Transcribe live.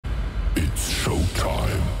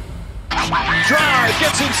drive,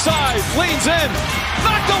 gets inside, leans in,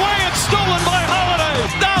 knocked away and stolen by Holiday.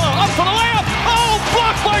 Dalla up for the layup. Oh,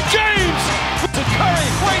 blocked by James. To Curry,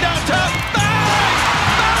 way downtown.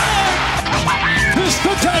 Bang! Bang! This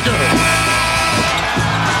the dagger.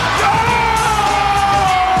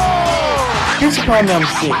 Here's the problem I'm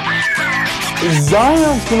seeing.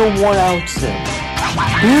 Zion's gonna want out soon.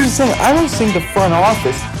 Here's the thing, I don't think the front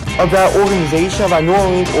office of that organization, of that New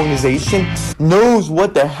Orleans organization, knows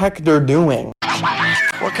what the heck they're doing.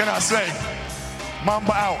 What can I say?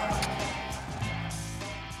 Mamba out.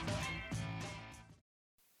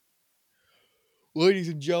 Ladies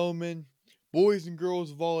and gentlemen, boys and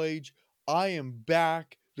girls of all age, I am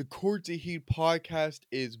back. The Courts of Heat podcast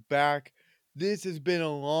is back. This has been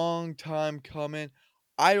a long time coming.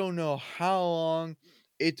 I don't know how long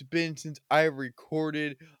it's been since I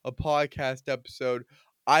recorded a podcast episode.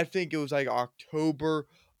 I think it was like October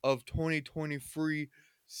of 2023,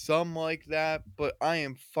 something like that. But I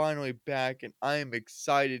am finally back, and I am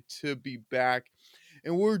excited to be back.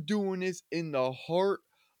 And we're doing this in the heart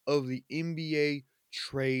of the NBA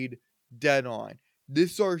trade deadline.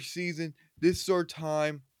 This is our season. This is our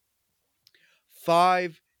time.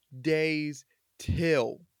 5 days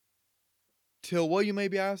till what, you may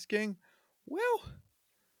be asking?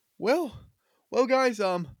 Well, guys,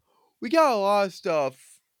 we got a lot of stuff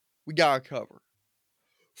we gotta cover.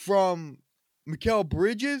 From Mikal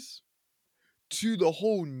Bridges to the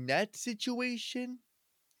whole net situation,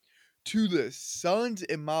 to the Suns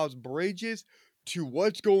and Miles Bridges, to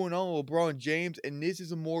what's going on with LeBron James, and this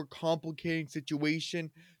is a more complicating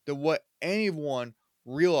situation than what anyone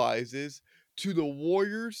realizes. To the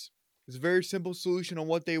Warriors, it's a very simple solution on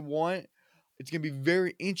what they want. It's going to be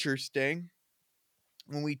very interesting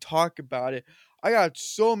when we talk about it. I got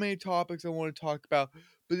so many topics I want to talk about,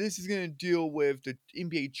 but this is going to deal with the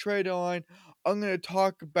NBA trade line. I'm going to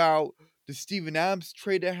talk about the Steven Adams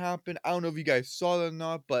trade that happened. I don't know if you guys saw that or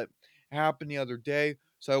not, but it happened the other day,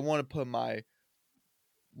 so I want to put my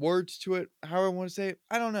words to it. How I want to say it,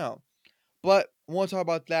 I don't know. But I want to talk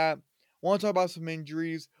about that. I want to talk about some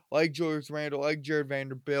injuries like Julius Randle, like Jared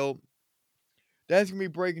Vanderbilt. That's going to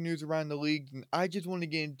be breaking news around the league. And I just want to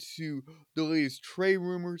get into the latest trade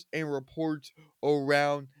rumors and reports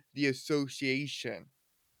around the association.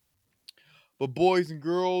 But boys and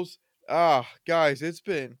girls, guys, it's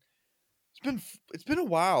been a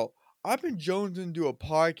while. I've been jonesing to do a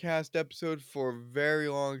podcast episode for a very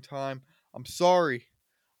long time. I'm sorry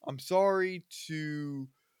to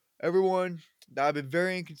everyone that I've been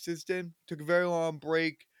very inconsistent. Took a very long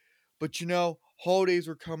break. But holidays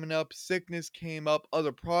were coming up. Sickness came up.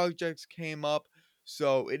 Other projects came up.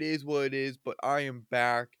 So it is what it is. But I am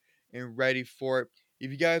back and ready for it. If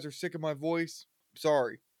you guys are sick of my voice, I'm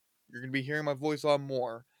sorry. You're going to be hearing my voice a lot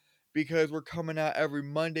more. Because we're coming out every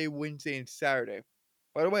Monday, Wednesday, and Saturday.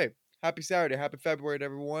 By the way, happy Saturday. Happy February to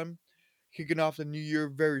everyone. Kicking off the new year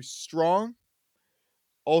very strong.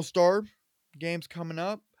 All-Star games coming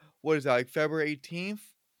up. What is that, like February 18th?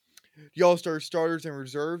 The All-Star starters and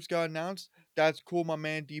reserves got announced. That's cool. My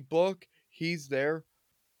man D-Book, he's there.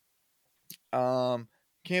 Can't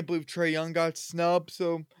believe Trae Young got snubbed,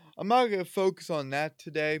 so I'm not going to focus on that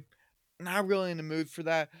today. Not really in the mood for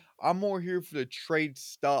that. I'm more here for the trade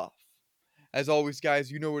stuff. As always,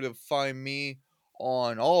 guys, you know where to find me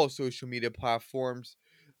on all social media platforms.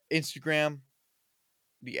 Instagram,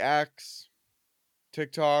 the X,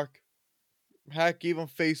 TikTok, heck, even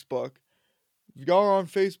Facebook. If y'all are on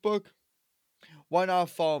Facebook, why not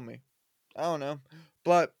follow me? I don't know.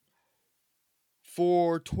 But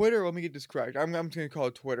for Twitter, let me get this correct. I'm just going to call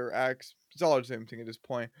it Twitter, X. It's all the same thing at this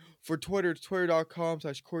point. For Twitter, it's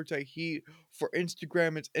twitter.com/courtsideheat. For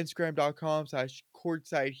Instagram, it's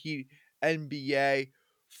instagram.com/courtsideheatNBA.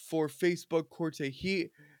 For Facebook, Courtside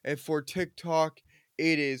Heat. And for TikTok,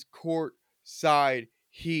 it is Courtside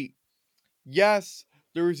Heat. Yes,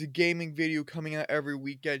 there is a gaming video coming out every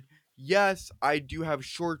weekend. Yes, I do have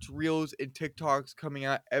shorts, reels, and TikToks coming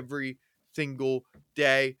out every single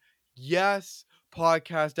day. Yes,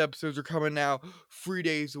 podcast episodes are coming out 3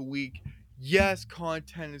 days a week. Yes,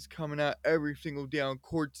 content is coming out every single day on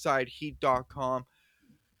courtsideheat.com.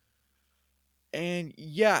 And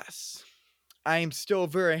yes, I am still a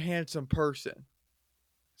very handsome person.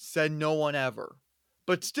 Said no one ever.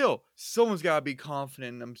 But still, someone's got to be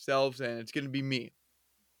confident in themselves, and it's going to be me.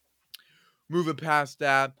 Moving past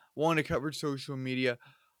that, want to cover social media.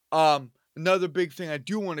 Another big thing I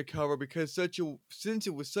do want to cover, because since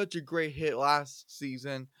it was such a great hit last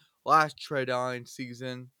season, last trade line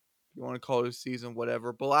season, if you want to call it a season,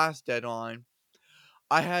 whatever, but last deadline,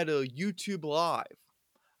 I had a YouTube live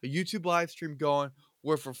stream going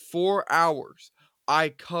where for 4 hours I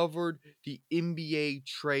covered the NBA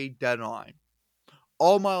trade deadline.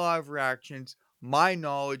 All my live reactions, my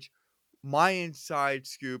knowledge, my inside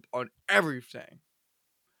scoop on everything.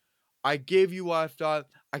 I gave you what I thought.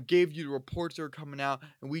 I gave you the reports that are coming out,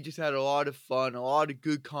 and we just had a lot of fun, a lot of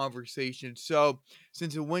good conversation. So,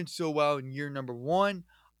 since it went so well in year number 1,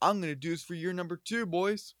 I'm going to do this for year number 2,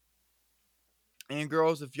 boys and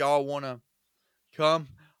girls. If y'all want to come,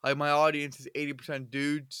 like my audience is 80%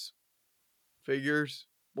 dudes, figures,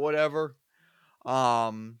 whatever. So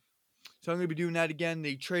I'm going to be doing that again.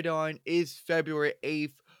 The trade line is February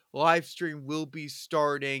 8th. Live stream will be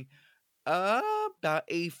starting about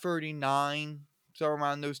 8:39, so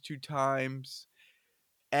around those 2 times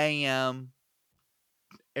a.m.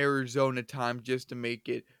 Arizona time, just to make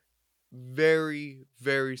it very,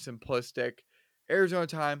 very simplistic. Arizona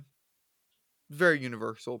time, very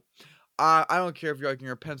universal. I don't care if you're like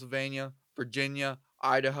in Pennsylvania, Virginia,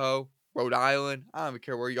 Idaho, Rhode Island. I don't even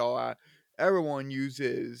care where y'all at. Everyone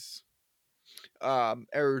uses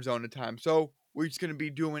Arizona time. So we're just gonna be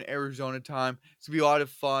doing Arizona time. It's gonna be a lot of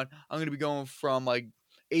fun. I'm gonna be going from like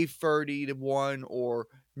 8:30 to 1 or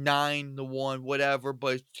 9 to 1, whatever,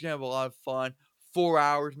 but it's gonna have a lot of fun. 4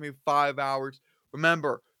 hours, maybe 5 hours.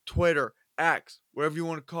 Remember, Twitter, X, whatever you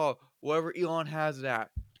want to call it, whatever Elon has it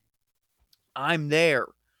at. I'm there.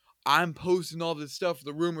 I'm posting all this stuff,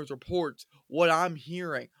 the rumors, reports, what I'm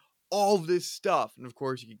hearing, all this stuff. And of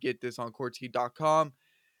course, you can get this on courtsheet.com.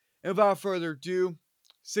 And without further ado,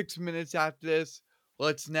 6 minutes after this,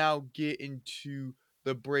 let's now get into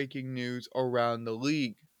the breaking news around the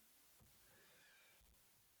league.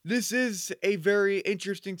 This is a very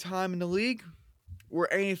interesting time in the league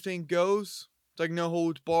where anything goes. It's like no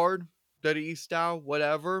holds barred, WWE style,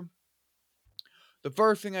 whatever. The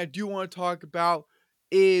first thing I do want to talk about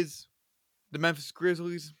is the Memphis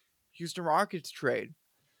Grizzlies Houston Rockets trade.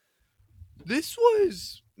 This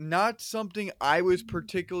was not something I was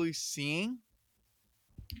particularly seeing.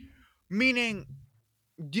 Meaning,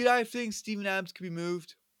 did I think Steven Adams could be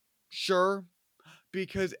moved? Sure.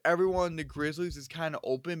 Because everyone in the Grizzlies is kind of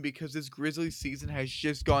open because this Grizzlies season has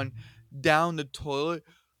just gone down the toilet,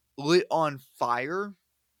 lit on fire.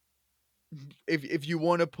 If you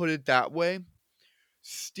want to put it that way.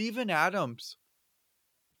 Steven Adams,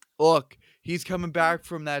 look, he's coming back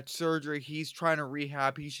from that surgery. He's trying to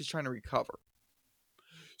rehab. He's just trying to recover.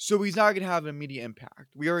 So he's not going to have an immediate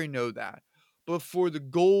impact. We already know that. But for the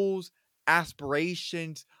goals,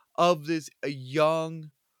 aspirations of this young,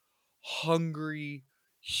 hungry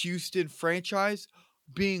Houston franchise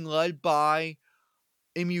being led by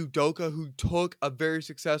Ime Udoka, who took a very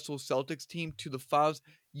successful Celtics team to the finals.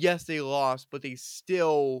 Yes, they lost, but they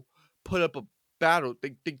still put up a battle.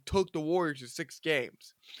 They took the Warriors to 6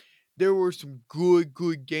 games. There were some good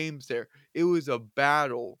games there. It was a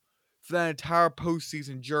battle for that entire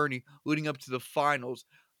postseason journey leading up to the finals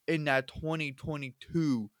in that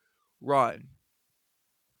 2022 run.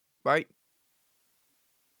 Right?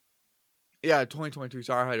 Yeah, 2022.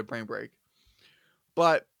 Sorry, I had a brain break.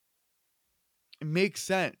 But it makes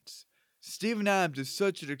sense. Steven Adams is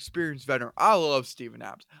such an experienced veteran. I love Steven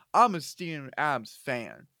Adams. I'm a Steven Adams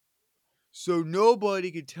fan. So nobody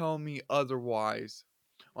can tell me otherwise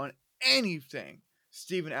on anything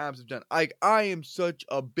Steven Adams has done. I am such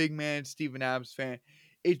a big man Steven Adams fan.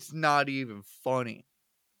 It's not even funny.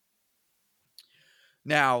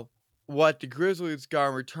 Now, what the Grizzlies got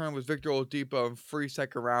in return was Victor Oladipo and 3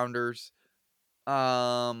 second rounders.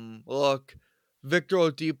 Look, Victor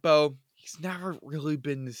Oladipo, he's never really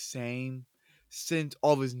been the same since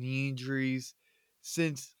all of his knee injuries,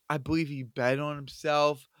 since I believe he bet on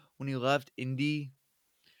himself when he left Indy.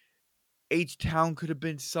 H-Town could have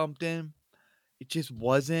been something. It just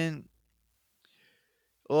wasn't.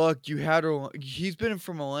 Look, he's been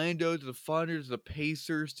from Orlando to the Thunder to the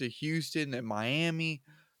Pacers to Houston and Miami,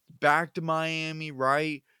 back to Miami,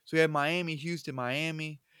 right? So he had Miami, Houston,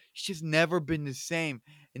 Miami. He's just never been the same.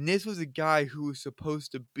 And this was a guy who was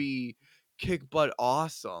supposed to be kick butt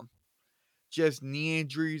awesome. Just knee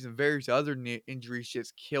injuries and various other knee injuries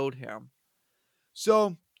just killed him.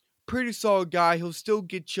 So, pretty solid guy. He'll still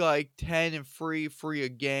get you like 10 and free a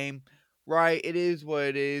game, right? It is what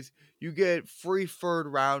it is. You get free third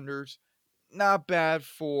rounders. Not bad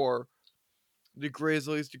for the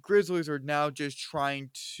Grizzlies. The Grizzlies are now just trying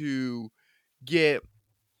to get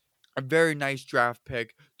a very nice draft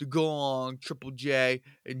pick to go along Triple J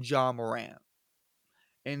and John Morant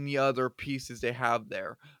and the other pieces they have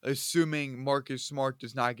there, assuming Marcus Smart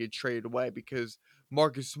does not get traded away, because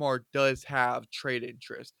Marcus Smart does have trade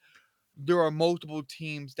interest. There are multiple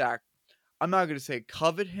teams that, I'm not going to say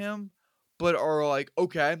covet him, but are like,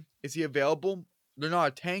 okay, is he available? they're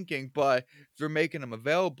not tanking, but if they're making him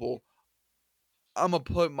available, I'm gonna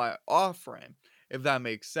put my offer in, if that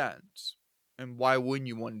makes sense. And why wouldn't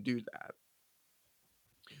you want to do that?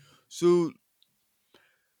 So,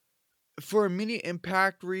 for immediate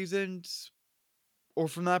impact reasons, or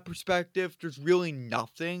from that perspective, there's really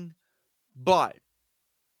nothing. But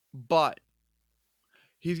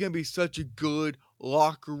he's gonna be such a good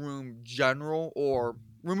locker room general, or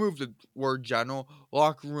remove the word general,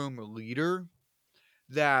 locker room leader,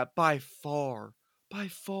 that by far,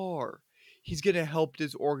 he's gonna help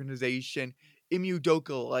this organization. Ime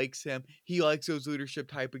Udoka likes him. He likes those leadership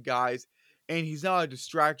type of guys, and he's not a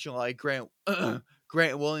distraction like Grant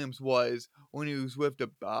Williams was when he was with the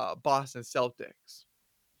Boston Celtics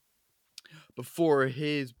before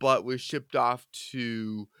his butt was shipped off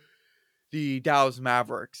to the Dallas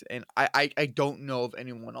Mavericks, and I don't know if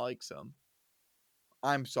anyone likes him.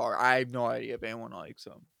 I'm sorry, I have no idea if anyone likes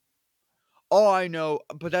him. All I know,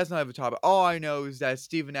 but that's not even a topic. All I know is that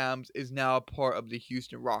Steven Adams is now a part of the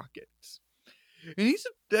Houston Rockets. And I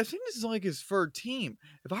think this is like his third team.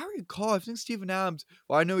 If I recall, I think Steven Adams,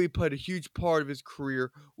 well, I know he played a huge part of his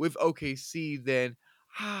career with OKC, then,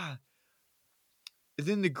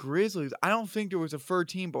 then the Grizzlies. I don't think there was a third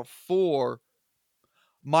team before.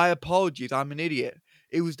 My apologies, I'm an idiot.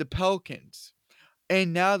 It was the Pelicans.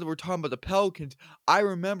 And now that we're talking about the Pelicans, I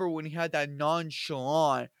remember when he had that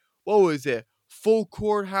nonchalant, what was it? Full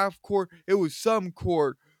court, half court. It was some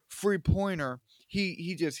court 3-pointer.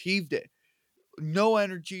 He just heaved it. No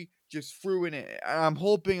energy, just threw in it. And I'm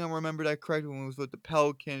hoping I remember that correctly when it was with the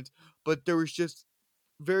Pelicans. But there was just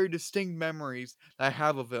very distinct memories that I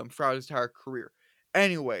have of him throughout his entire career.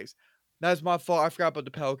 Anyways, that's my fault. I forgot about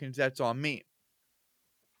the Pelicans. That's on me.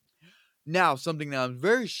 Now, something that I'm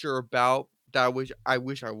very sure about, that I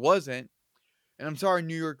wish I wasn't, and I'm sorry,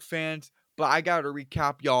 New York fans, but I gotta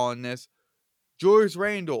recap y'all on this. Julius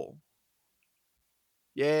Randle.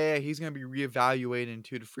 Yeah, he's gonna be reevaluated in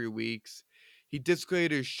 2 to 3 weeks. He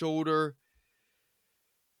dislocated his shoulder.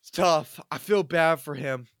 It's tough. I feel bad for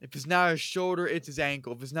him. If it's not his shoulder, it's his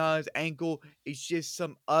ankle. If it's not his ankle, it's just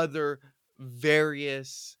some other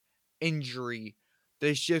various injury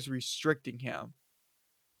that's just restricting him.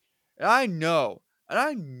 And I know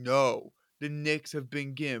the Knicks have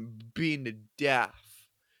been getting beaten to death,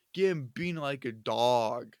 getting beaten like a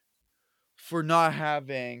dog for not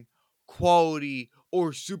having quality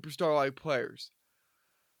or superstar-like players.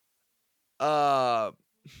 That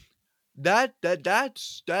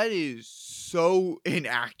is so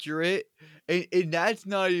inaccurate, and that's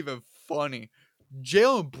not even funny.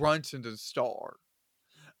 Jalen Brunson's a star.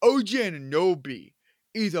 OG Anunoby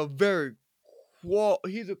is a very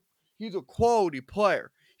he's a quality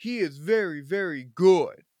player. He is very, very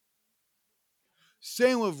good.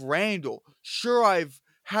 Same with Randall. Sure, I've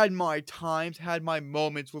had my times, had my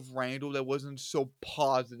moments with Randall that wasn't so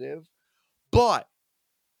positive, but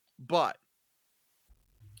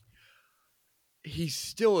he's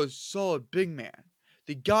still a solid big man.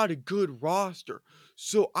 They got a good roster.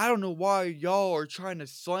 So I don't know why y'all are trying to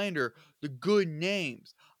slander the good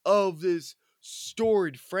names of this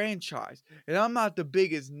storied franchise. And I'm not the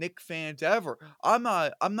biggest Knicks fans ever. I'm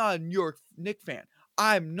not a New York Knicks fan.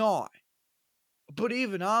 I'm not. But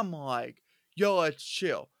even I'm like, yo, let's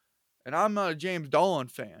chill. And I'm not a James Dolan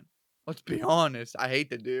fan. Let's be honest. I hate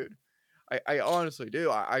the dude. I honestly do.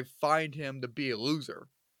 I find him to be a loser.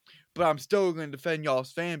 But I'm still going to defend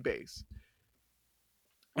y'all's fan base.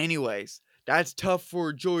 Anyways, that's tough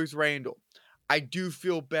for Julius Randle. I do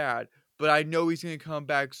feel bad, but I know he's going to come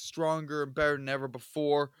back stronger and better than ever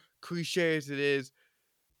before. Cliche as it is.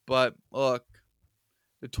 But look,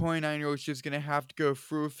 the 29-year-old's just going to have to go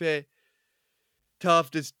through with it.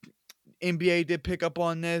 Tough. This NBA did pick up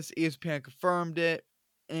on this. ESPN confirmed it.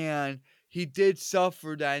 And he did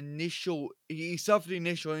suffer the initial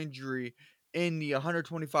injury in the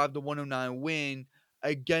 125-109 win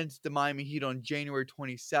against the Miami Heat on January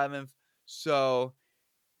 27th. So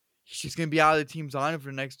he's just going to be out of the team's lineup for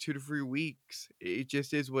the next 2 to 3 weeks. It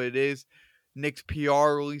just is what it is. Knicks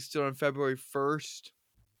PR released it on February 1st.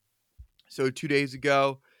 So 2 days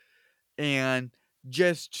ago. And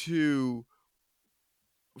just to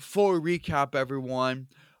fully recap everyone,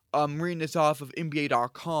 I'm reading this off of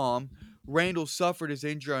NBA.com. Randall suffered his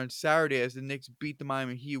injury on Saturday as the Knicks beat the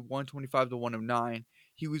Miami Heat 125-109.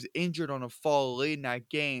 He was injured on a fall late in that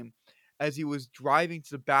game as he was driving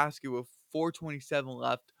to the basket with 4:27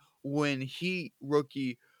 left when Heat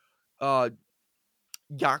rookie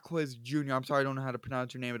Jaquez Jr. I'm sorry, I don't know how to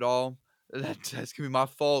pronounce your name at all. That's going to be my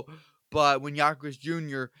fault. But when Jaquez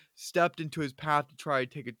Jr. stepped into his path to try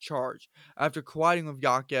to take a charge. After colliding with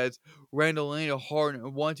Jaquez, Randall landed hard,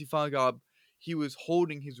 and once he finally got up, he was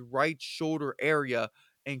holding his right shoulder area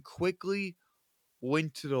and quickly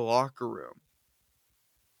went to the locker room.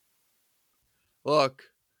 Look,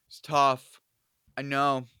 it's tough. I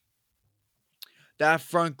know. That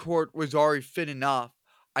front court was already fit enough.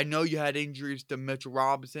 I know you had injuries to Mitchell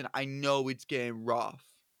Robinson. I know it's getting rough.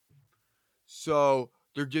 So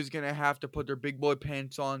they're just going to have to put their big boy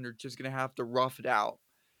pants on. They're just going to have to rough it out.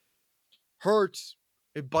 Hurts.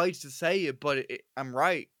 It bites to say it, but I'm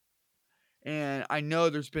right. And I know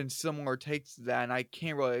there's been similar takes to that, and I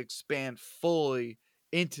can't really expand fully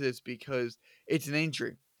into this because it's an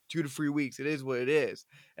injury. 2 to 3 weeks. It is what it is.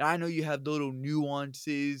 And I know you have the little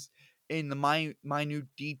nuances in the minute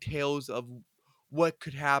details of what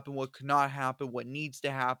could happen, what could not happen, what needs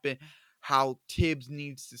to happen, how Tibbs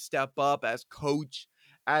needs to step up as coach,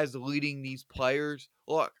 as leading these players.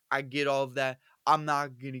 Look, I get all of that. I'm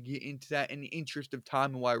not going to get into that in the interest of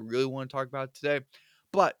time and what I really want to talk about today.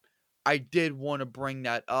 But I did want to bring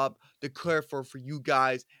that up to clarify for you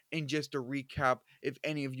guys, and just to recap if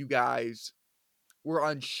any of you guys were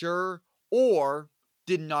unsure or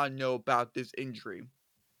did not know about this injury.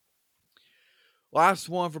 Last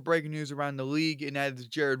one for breaking news around the league, and that is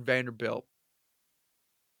Jared Vanderbilt.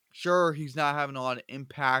 Sure, he's not having a lot of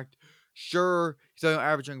impact. Sure, he's only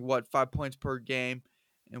averaging, 5 points per game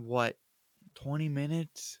and 20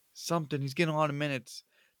 minutes? Something. He's getting a lot of minutes.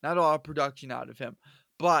 Not a lot of production out of him.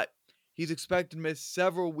 But he's expected to miss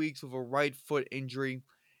several weeks with a right foot injury.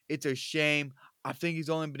 It's a shame. I think he's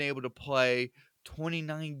only been able to play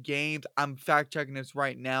 29 games. I'm fact checking this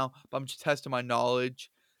right now, but I'm just testing my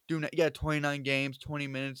knowledge. 29 games, 20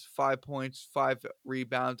 minutes, 5 points, 5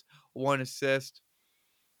 rebounds, 1 assist.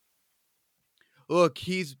 Look,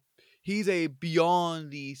 he's a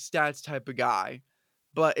beyond the stats type of guy.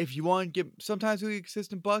 But if you want to get sometimes really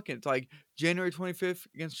consistent buckets, like January 25th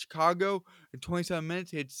against Chicago, in 27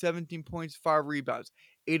 minutes, he had 17 points, 5 rebounds,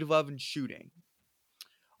 8-11 shooting.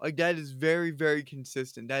 Like, that is very, very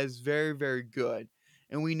consistent. That is very, very good.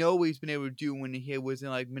 And we know what he's been able to do when he was in,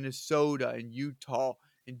 like, Minnesota and Utah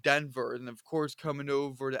and Denver. And, of course, coming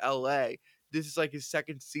over to L.A. This is, like, his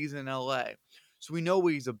second season in L.A. So we know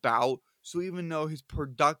what he's about. So even though his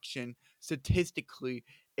production statistically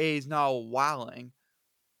is not wowing,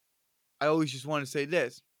 I always just want to say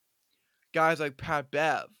this. Guys like Pat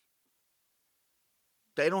Bev,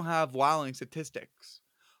 they don't have wowing statistics,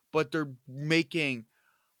 but they're making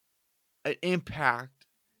an impact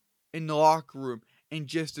in the locker room and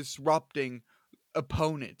just disrupting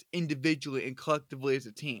opponents individually and collectively as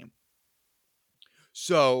a team.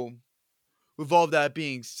 So, with all that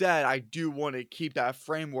being said, I do want to keep that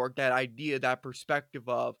framework, that idea, that perspective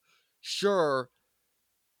of, sure,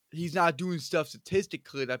 he's not doing stuff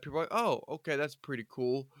statistically that people are like, oh, okay, that's pretty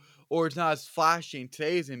cool. Or it's not as flashy in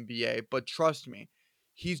today's NBA, but trust me,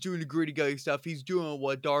 he's doing the gritty-gritty stuff. He's doing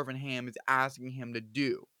what Darvin Ham is asking him to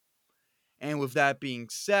do. And with that being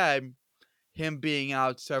said, him being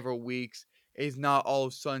out several weeks is not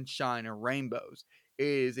all sunshine and rainbows.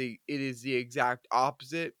 It is the exact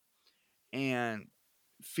opposite. And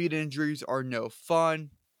feet injuries are no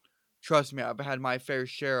fun. Trust me, I've had my fair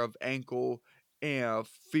share of ankle and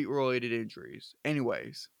feet-related injuries.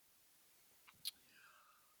 Anyways,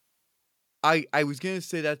 I was gonna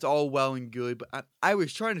say that's all well and good, but I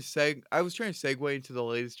was trying to segue into the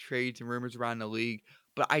latest trades and rumors around the league,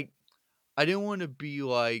 but I didn't want to be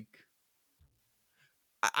like,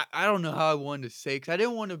 I don't know how I wanted to say, because I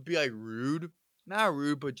didn't want to be like rude, not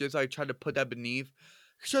rude, but just like try to put that beneath.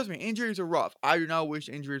 Trust me, injuries are rough. I do not wish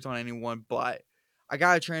injuries on anyone, but I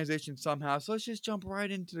gotta transition somehow. So let's just jump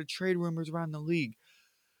right into the trade rumors around the league.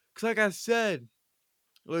 Because like I said,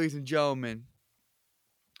 ladies and gentlemen,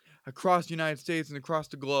 across the United States and across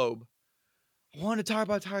the globe, I want to talk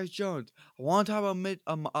about Tyus Jones. I want to talk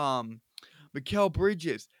about Mikal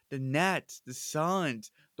Bridges, the Nets, the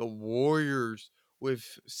Suns, the Warriors with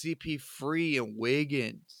CP3 and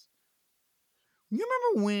Wiggins. You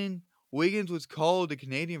remember when Wiggins was called the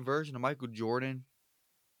Canadian version of Michael Jordan?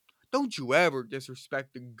 Don't you ever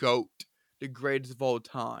disrespect the GOAT, the greatest of all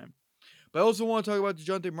time. But I also want to talk about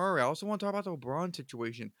DeJounte Murray. I also want to talk about the LeBron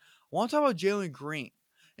situation. I want to talk about Jalen Green.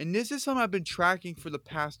 And this is something I've been tracking for the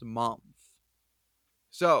past month.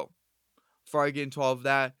 So, before I get into all of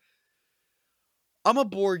that, I'm going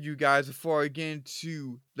to bore you guys before I get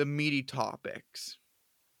into the meaty topics.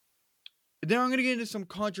 Then I'm going to get into some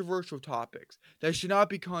controversial topics that should not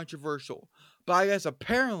be controversial. But I guess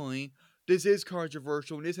apparently this is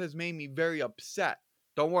controversial, and this has made me very upset.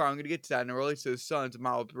 Don't worry, I'm going to get to that, and it relates to the Suns and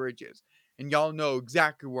Miles Bridges. And y'all know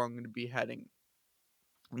exactly where I'm going to be heading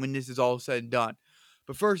when this is all said and done.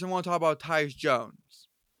 But first, I want to talk about Tyus Jones.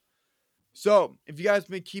 So, if you guys have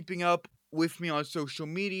been keeping up with me on social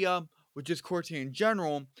media, with just courting in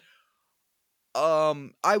general,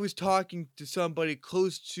 I was talking to somebody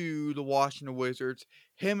close to the Washington Wizards.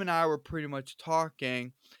 Him and I were pretty much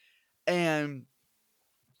talking, and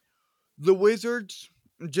the Wizards,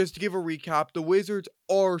 just to give a recap, the Wizards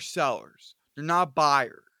are sellers. They're not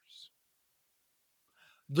buyers.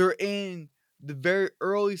 They're in the very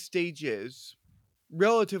early stages,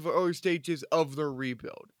 relative early stages of their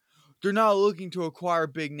rebuild. They're not looking to acquire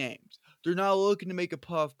big names. They're not looking to make a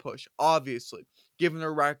puff push, obviously, given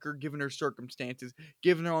their record, given their circumstances,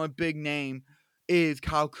 given their only big name is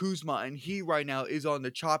Kyle Kuzma, and he right now is on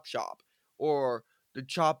the chop shop or the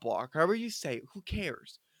chop block, however you say it, who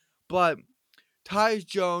cares? But Tyus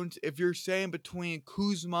Jones, if you're saying between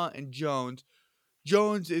Kuzma and Jones,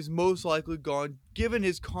 Jones is most likely gone given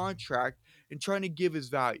his contract and trying to give his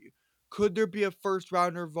value. Could there be a first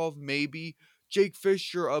rounder involved? Maybe. Jake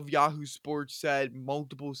Fisher of Yahoo Sports said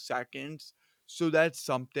multiple seconds, so that's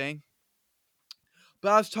something.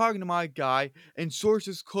 But I was talking to my guy, and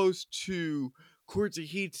sources close to Quincy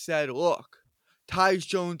Heat said, look, Tyus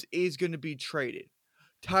Jones is going to be traded.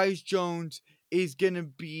 Tyus Jones is going to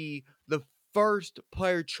be the first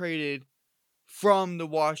player traded from the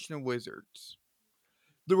Washington Wizards.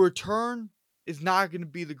 The return is not going to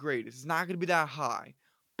be the greatest. It's not going to be that high.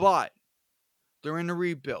 But they're in a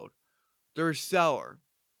rebuild. They're a seller.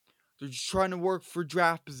 They're just trying to work for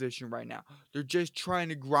draft position right now. They're just trying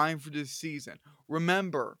to grind for this season.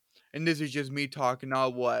 Remember, and this is just me talking,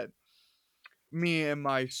 not what me and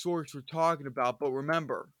my source were talking about, but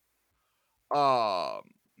remember, um,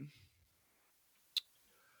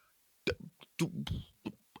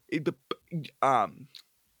 um,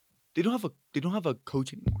 they don't have a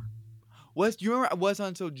coach anymore. Wes, do you remember Wes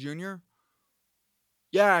Unseld Jr.?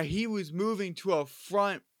 Yeah, he was moving to a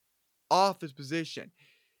front office position.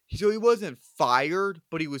 So he wasn't fired,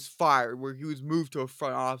 but he was fired, where he was moved to a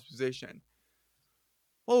front office position.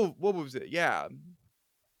 Oh, what was it? Yeah.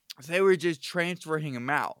 So they were just transferring him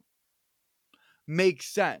out. Makes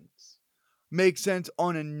sense. Makes sense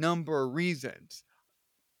on a number of reasons.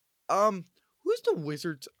 Who's the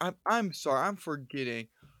Wizards? I'm sorry, I'm forgetting.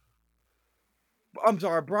 I'm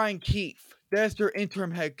sorry, Brian Keefe. That's their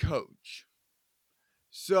interim head coach.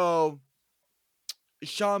 So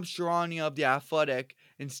Shams Charania of The Athletic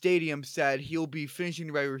and Stadium said he'll be finishing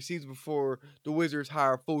the regular season before the Wizards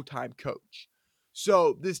hire a full-time coach.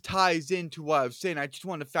 So this ties into what I was saying. I just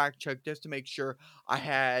wanted to fact check just to make sure I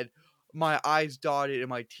had my I's dotted and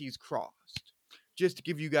my T's crossed. Just to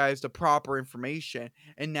give you guys the proper information.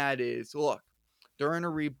 And that is, look, they're in a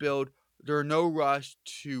rebuild. They're in no rush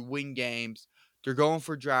to win games. They're going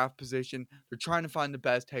for draft position. They're trying to find the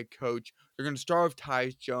best head coach. They're going to start with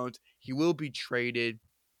Tyus Jones. He will be traded.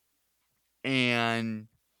 And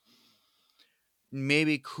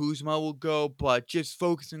maybe Kuzma will go. But just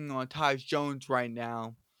focusing on Tyus Jones right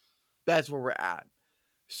now, that's where we're at.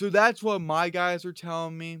 So that's what my guys are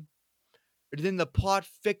telling me. And then the plot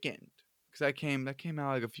thickened. Because that came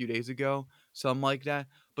out like a few days ago. Something like that.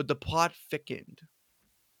 But the plot thickened.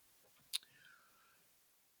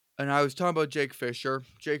 And I was talking about Jake Fisher.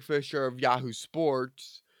 Jake Fisher of Yahoo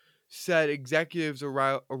Sports said executives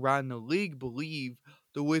around the league believe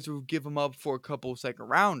the Wizards will give him up for a couple of second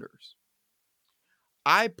rounders.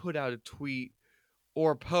 I put out a tweet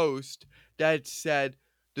or a post that said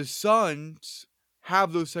the Suns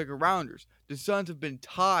have those second rounders. The Suns have been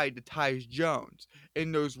tied to Tyus Jones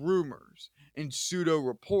in those rumors and pseudo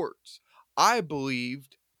reports. I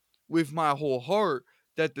believed with my whole heart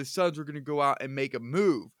that the Suns were going to go out and make a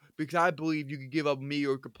move. Because I believe you could give up a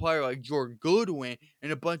mediocre player like Jordan Goodwin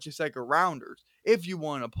and a bunch of second rounders if you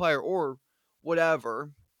want a player or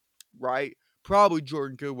whatever, right? Probably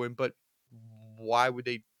Jordan Goodwin, but why would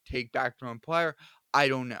they take back their own player? I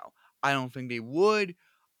don't know. I don't think they would.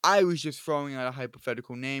 I was just throwing out a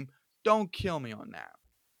hypothetical name. Don't kill me on that.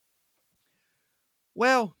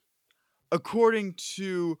 Well, according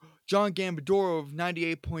to John Gambadoro of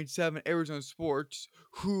 98.7 Arizona Sports,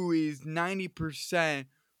 who is 90%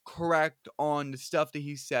 correct on the stuff that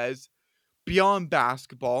he says beyond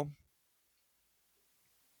basketball,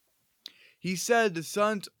 he said the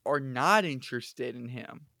Suns are not interested in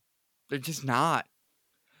him. They're just not.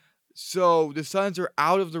 So the Suns are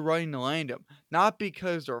out of the running to land him. Not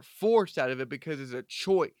because they're forced out of it, because it's a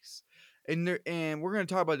choice. And we're going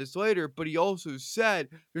to talk about this later, but he also said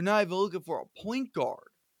they're not even looking for a point guard.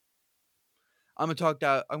 I'm going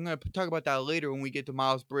to talk about that later when we get to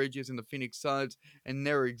Miles Bridges and the Phoenix Suns and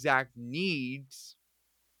their exact needs.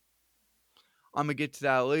 I'm going to get to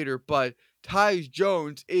that later, but Tyus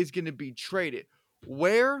Jones is going to be traded.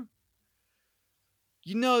 Where?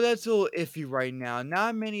 That's a little iffy right now.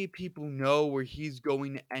 Not many people know where he's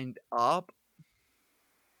going to end up.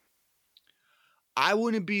 I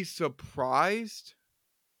wouldn't be surprised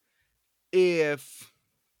if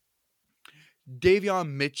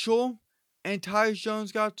Davion Mitchell and Tyus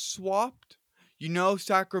Jones got swapped.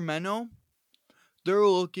 Sacramento, they're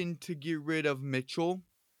looking to get rid of Mitchell.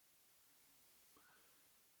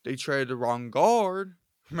 They traded the wrong guard.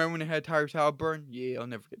 Remember when they had Tyrese Halliburton? Yeah, I'll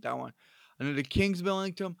never forget that one. I know the Kings have been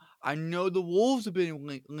linked to him. I know the Wolves have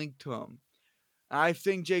been linked to him. I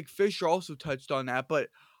think Jake Fisher also touched on that, but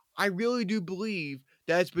I really do believe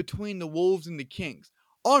that it's between the Wolves and the Kings.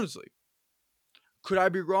 Honestly, could I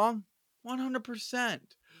be wrong? 100%.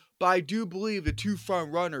 But I do believe the two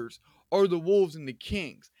front runners are the Wolves and the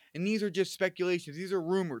Kings. And these are just speculations. These are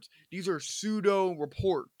rumors. These are pseudo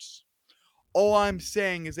reports. All I'm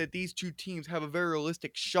saying is that these two teams have a very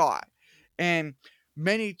realistic shot. And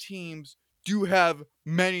many teams do have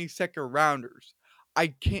many second rounders.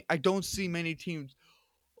 I don't see many teams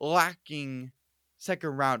lacking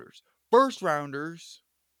second rounders. First rounders,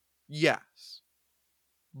 yes,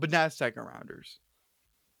 but not second rounders.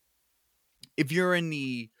 If you're in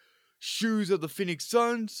the shoes of the Phoenix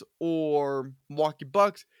Suns or Milwaukee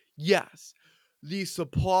Bucks, yes, the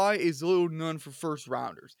supply is little to none for first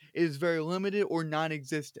rounders. It is very limited or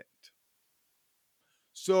non-existent.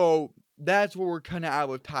 So that's where we're kind of at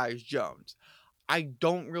with Tyus Jones. I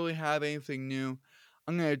don't really have anything new.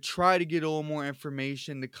 I'm going to try to get a little more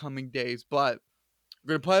information in the coming days, but we're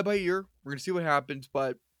going to play it by ear. We're going to see what happens,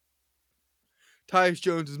 but Tyus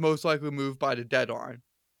Jones is most likely moved by the deadline.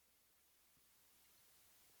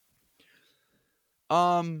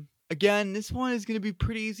 Again, this one is going to be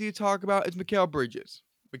pretty easy to talk about. It's Mikal Bridges.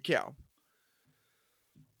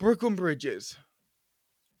 Brooklyn Bridges.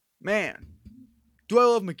 Man, do I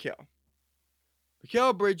love Mikal.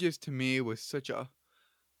 Mikal Bridges, to me, was such a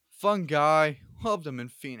fun guy. Loved him in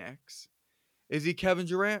Phoenix. Is he Kevin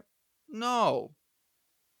Durant? No.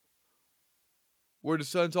 Were the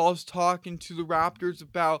Suns also talking to the Raptors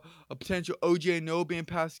about a potential OG Anunoby and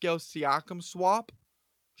Pascal Siakam swap?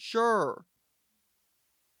 Sure.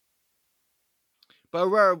 But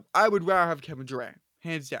I would rather have Kevin Durant.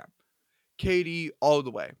 Hands down. KD all the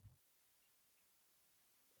way.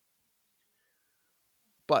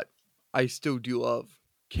 But I still do love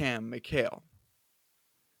Cam McHale.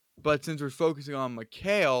 But since we're focusing on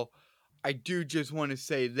McHale, I do just want to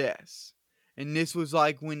say this. And this was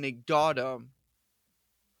like when they got him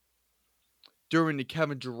during the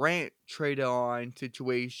Kevin Durant trade line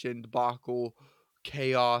situation, debacle,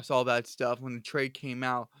 chaos, all that stuff. When the trade came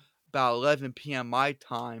out about 11 p.m. my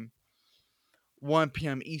time, 1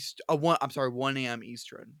 p.m. East. 1 a.m.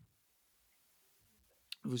 Eastern.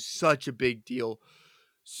 It was such a big deal.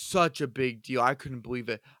 Such a big deal. I couldn't believe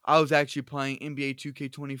it. I was actually playing NBA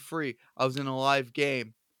 2K23. I was in a live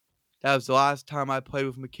game. That was the last time I played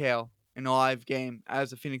with Mikal in a live game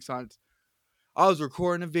as the Phoenix Suns. I was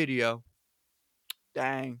recording a video.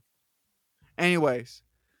 Dang. Anyways,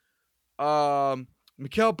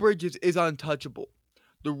 Mikal Bridges is untouchable.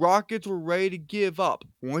 The Rockets were ready to give up,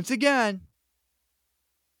 once again,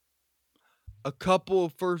 a couple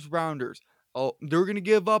of first rounders. They're going to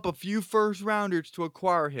give up a few first rounders to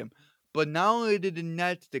acquire him. But not only did the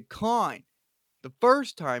Nets decline the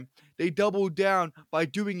first time, they doubled down by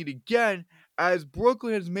doing it again, as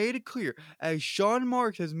Brooklyn has made it clear, as Sean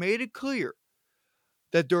Marks has made it clear,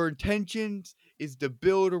 that their intentions is to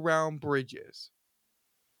build around Bridges.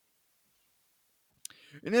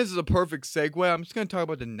 And this is a perfect segue. I'm just going to talk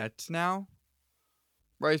about the Nets now.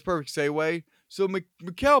 Right, it's a perfect segue. So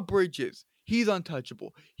Mikal Bridges, he's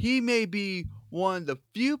untouchable. He may be one of the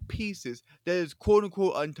few pieces that is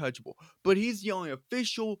quote-unquote untouchable. But he's the only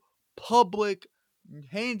official, public,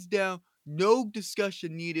 hands down, no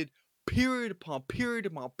discussion needed, period upon period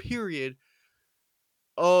upon period,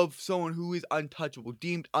 of someone who is untouchable,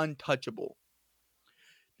 deemed untouchable.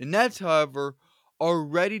 The Nets, however, are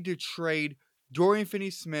ready to trade Dorian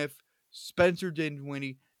Finney-Smith, Spencer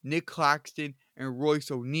Dinwiddie, Nick Claxton, and Royce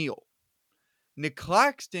O'Neal. Nick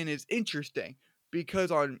Claxton is interesting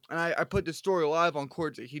because I put this story live on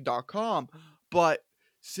courtsheat.com, but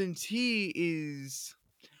since he is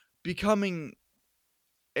becoming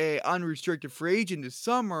an unrestricted free agent this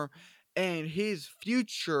summer and his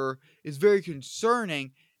future is very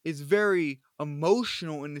concerning, is very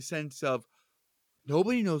emotional in the sense of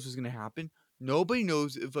nobody knows what's going to happen. Nobody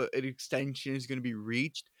knows if an extension is going to be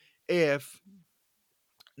reached, if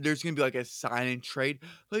there's going to be like a sign and trade.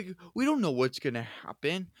 Like, we don't know what's going to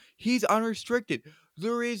happen. He's unrestricted.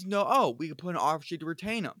 There is no, we can put an offer sheet to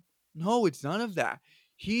retain him. No, it's none of that.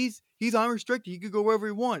 He's unrestricted. He could go wherever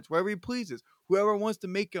he wants, wherever he pleases. whoever wants to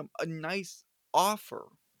make him a nice offer.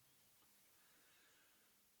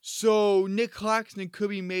 So Nick Claxton could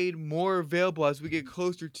be made more available as we get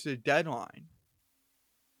closer to the deadline.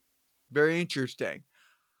 Very interesting.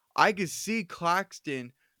 I could see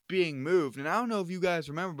Claxton being moved. And I don't know if you guys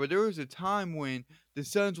remember, but there was a time when the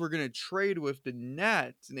Suns were going to trade with the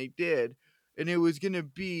Nets, and they did. And it was going to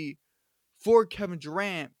be for Kevin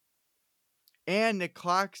Durant and Nick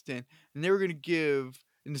Claxton. And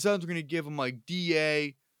the Suns were going to give him like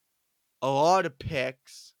DA, a lot of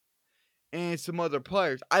picks, and some other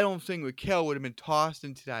players. I don't think Mikal would have been tossed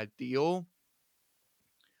into that deal.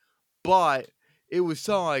 But it was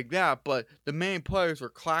something like that. But the main players were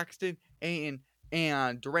Claxton and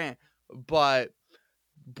Durant. But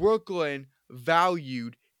Brooklyn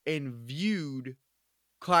valued and viewed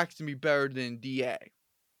Claxton be better than DA.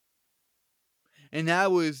 And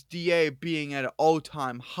that was DA being at an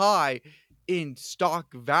all-time high in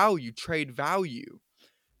stock value, trade value.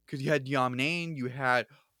 Because you had Diamane, you had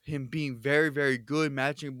him being very, very good,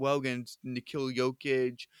 matching well against Nikola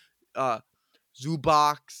Jokic,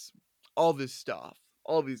 Zubac, all this stuff,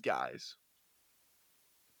 all these guys.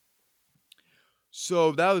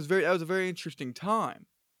 So that was a very interesting time.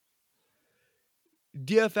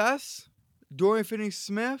 DFS, Dorian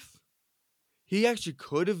Finney-Smith, he actually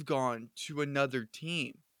could have gone to another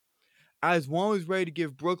team, as one was ready to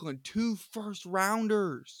give Brooklyn 2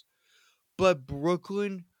 first-rounders, but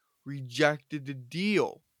Brooklyn rejected the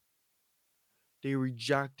deal. They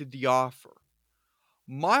rejected the offer.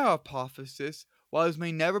 My hypothesis, while this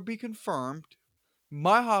may never be confirmed,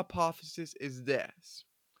 my hypothesis is this.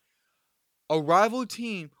 A rival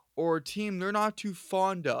team or a team they're not too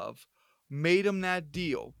fond of made them that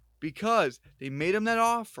deal because they made them that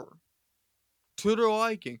offer to their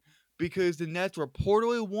liking, because the Nets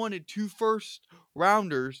reportedly wanted 2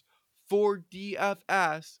 first-rounders for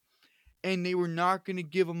DFS, and they were not going to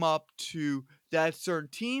give them up to that certain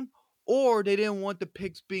team, or they didn't want the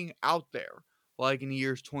picks being out there, like in the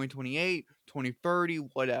years 2028, 2030,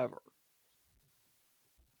 whatever.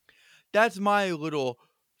 That's my little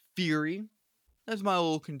theory. That's my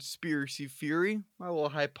little conspiracy theory, my little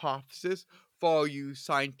hypothesis for all you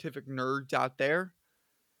scientific nerds out there.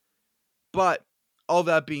 But all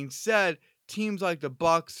that being said, teams like the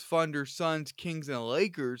Bucks, Thunder, Suns, Kings, and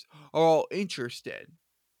Lakers are all interested.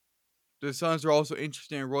 The Suns are also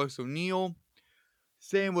interested in Royce O'Neal.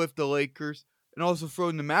 Same with the Lakers, and also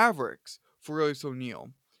throwing the Mavericks for Royce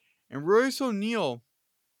O'Neal. And Royce O'Neal,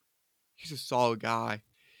 he's a solid guy.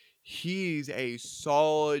 He's a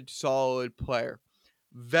solid player.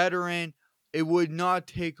 Veteran. It would not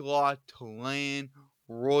take a lot to land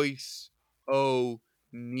Royce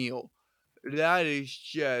O'Neal. That is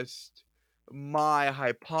just my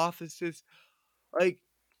hypothesis. Like,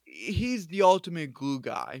 he's the ultimate glue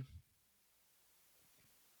guy.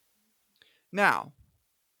 Now,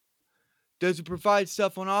 does it provide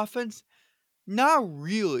stuff on offense? Not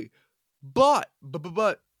really. But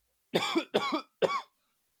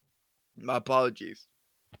my apologies.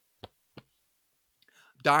 I'm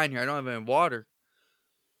dying here. I don't have any water.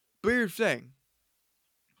 But here's the thing.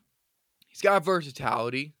 He's got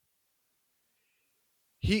versatility.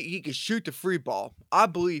 He can shoot the free ball. I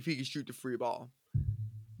believe he can shoot the free ball.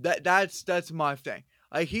 That's my thing.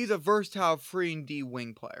 Like, he's a versatile 3-and-D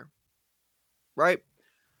wing player. Right?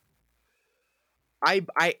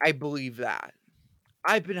 I believe that.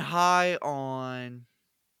 I've been high on...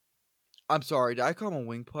 I'm sorry, did I call him a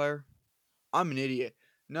wing player? I'm an idiot.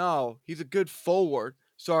 No, he's a good forward.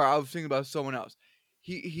 Sorry, I was thinking about someone else.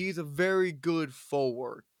 He's a very good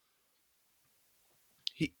forward.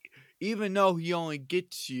 Even though he only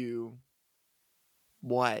gets you,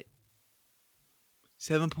 what,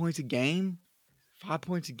 7 points a game? 5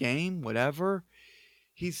 points a game? Whatever.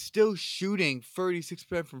 He's still shooting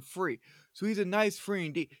 36% from free. So he's a nice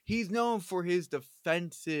 3-and-D. He's known for his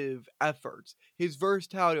defensive efforts, his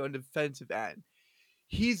versatility on the defensive end.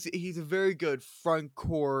 He's a very good front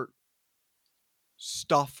court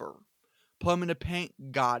stuffer. Put him in the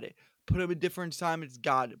paint, got it. Put him in different assignments,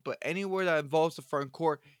 got it. But anywhere that involves the front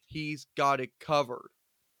court, he's got it covered.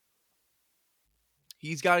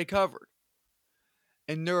 He's got it covered.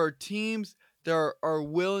 And there are teams that are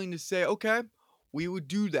willing to say, okay, we would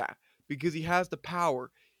do that because he has the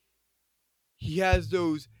power. He has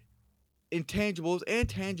those intangibles and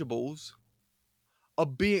tangibles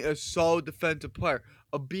of being a solid defensive player,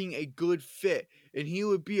 of being a good fit. And he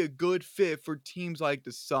would be a good fit for teams like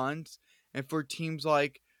the Suns and for teams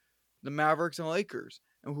like the Mavericks and Lakers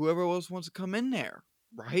and whoever else wants to come in there,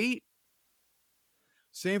 right?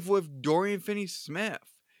 Same with Dorian Finney-Smith.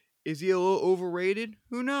 Is he a little overrated?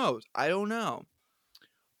 Who knows? I don't know.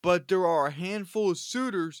 But there are a handful of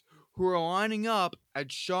suitors who are lining up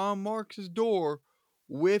at Sean Marks' door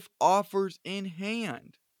with offers in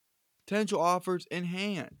hand. Potential offers in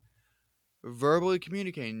hand. Verbally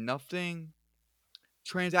communicating, nothing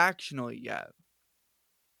transactionally yet.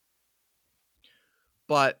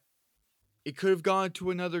 But it could have gone to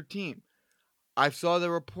another team. I saw the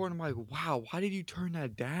report and I'm like, wow, why did you turn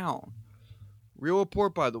that down? Real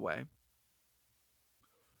report, by the way.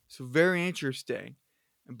 So very interesting.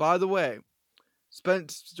 And by the way,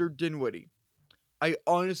 Spencer Dinwiddie, I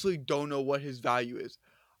honestly don't know what his value is.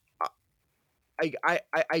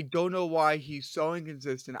 I don't know why he's so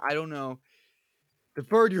inconsistent. I don't know. The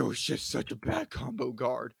third year was just such a bad combo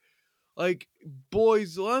guard. Like,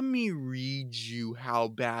 boys, let me read you how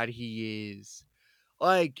bad he is.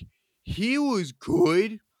 Like, he was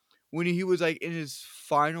good when he was like in his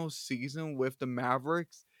final season with the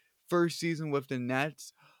Mavericks, first season with the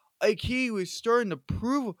Nets. Like, he was starting to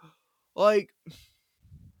prove, like,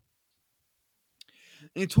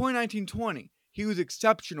 in 2019-20, he was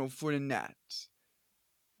exceptional for the Nets.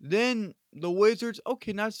 Then the Wizards,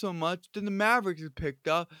 okay, not so much. Then the Mavericks picked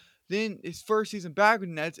up. Then his first season back with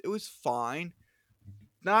the Nets, it was fine.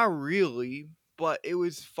 Not really, but it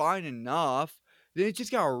was fine enough. Then it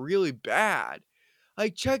just got really bad.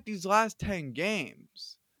 Like, check these last 10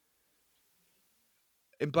 games.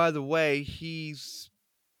 And by the way, he's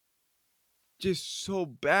just so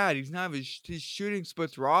bad. He's not his shooting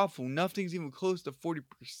splits are awful. Nothing's even close to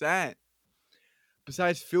 40%.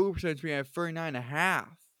 Besides field goal percentage being at 39.5.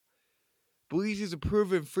 Believes he's a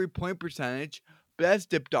proven 3-point percentage, but that's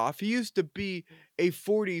dipped off. He used to be a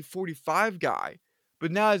 40-45 guy,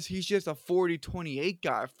 but now he's just a 40-28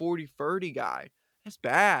 guy, 40-30 guy. That's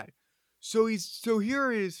bad. So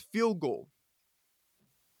here is field goal.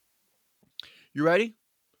 You ready?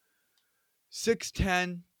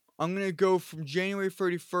 6'10". I'm going to go from January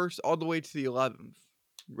 31st all the way to the 11th.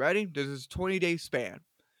 You ready? This is a 20-day span.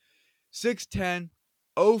 6'10",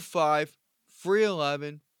 05,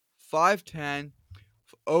 311, 5'10",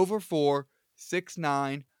 over 4,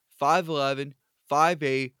 6'9", 5'11,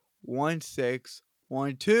 5'8, 1'6",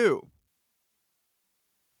 1'2".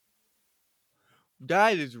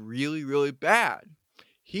 That is really, really bad.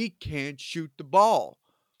 He can't shoot the ball.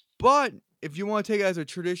 But if you want to take it as a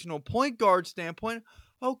traditional point guard standpoint,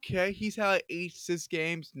 okay, he's had 8 assist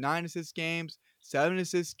games, 9 assist games, 7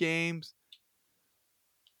 assist games.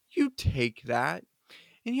 You take that.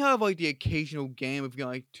 And he'll have like the occasional game of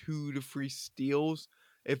getting like 2 to 3 steals.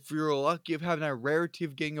 If you're lucky of having that rarity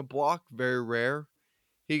of getting a block, very rare.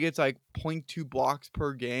 He gets like 0.2 blocks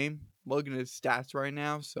per game. I'm looking at his stats right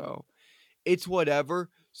now, so it's whatever.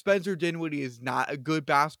 Spencer Dinwiddie is not a good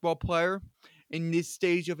basketball player in this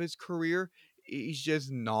stage of his career. He's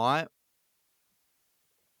just not.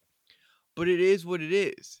 But it is what it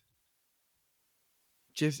is.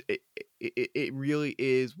 Just it really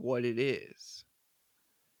is what it is.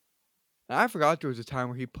 And I forgot there was a time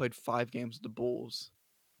where he played 5 games with the Bulls.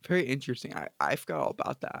 Very interesting. I forgot all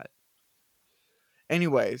about that.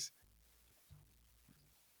 Anyways,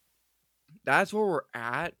 that's where we're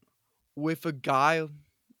at with a guy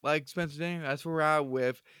like Spencer Dinwiddie. That's where we're at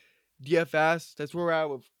with DFS. That's where we're at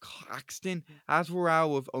with Claxton. That's where we're at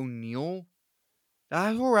with O'Neal.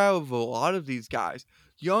 That's where we're at with a lot of these guys.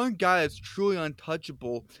 The only guy that's truly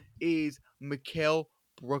untouchable is Mikal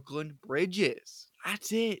Brooklyn Bridges.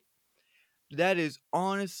 That's it. That is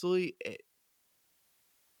honestly it.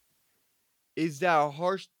 Is that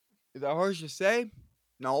harsh to say?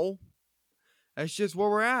 No. That's just where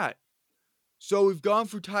we're at. So we've gone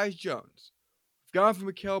through Tyus Jones. We've gone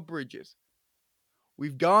through Mikal Bridges.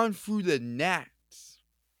 We've gone through the Nets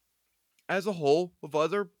as a whole with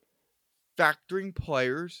other factoring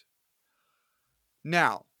players.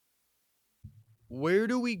 Now, where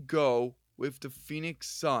do we go with the Phoenix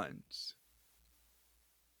Suns?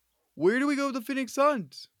 Where do we go with the Phoenix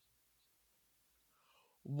Suns?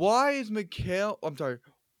 Why is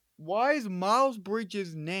Miles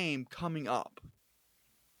Bridges' name coming up?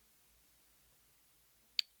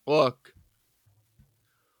 Look,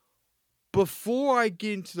 before I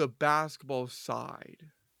get into the basketball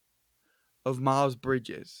side of Miles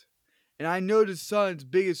Bridges, and I know the Suns'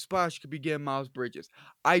 biggest splash could be getting Miles Bridges.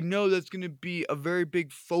 I know that's going to be a very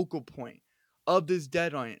big focal point of this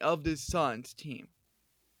deadline, of this Suns team.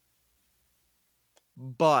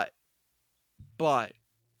 But, I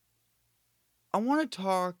want to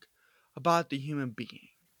talk about the human being.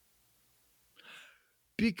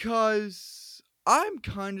 Because I'm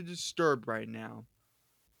kind of disturbed right now.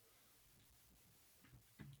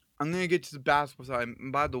 I'm going to get to the basketball side.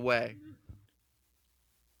 And by the way,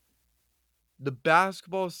 the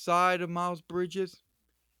basketball side of Miles Bridges,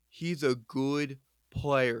 He's a good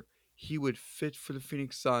player. He would fit for the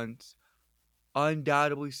Phoenix Suns.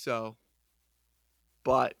 Undoubtedly so.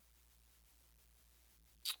 But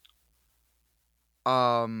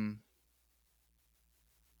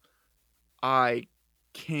I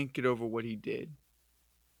can't get over what he did.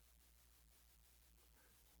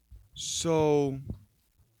 So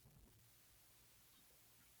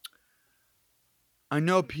I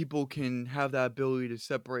know people can have that ability to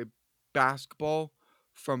separate basketball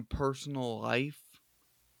from personal life.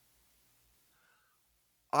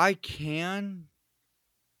 I can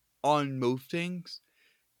on most things.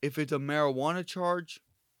 If it's a marijuana charge,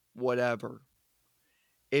 whatever.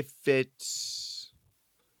 If it's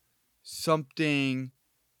something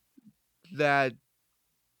that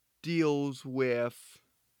deals with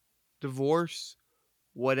divorce,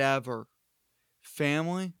 whatever.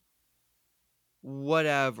 Family,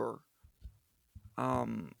 whatever.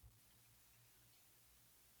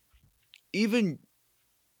 Even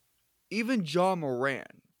John Moran.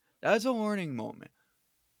 That's a learning moment.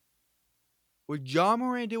 What John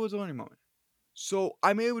Moran did was a learning moment. So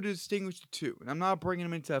I'm able to distinguish the two, and I'm not bringing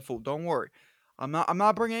him into that fold. Don't worry, I'm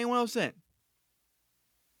not bringing anyone else in.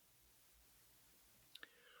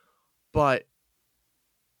 But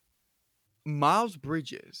Miles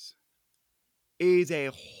Bridges is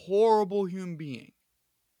a horrible human being.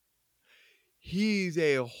 He's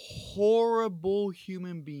a horrible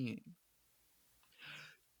human being.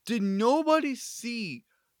 Did nobody see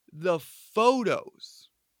the photos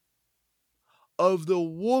of the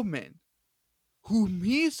woman whom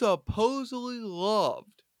he supposedly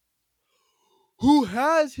loved, who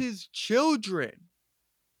has his children?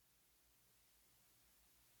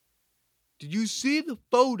 Did you see the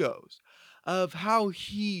photos of how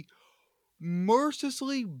he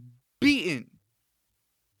mercilessly beaten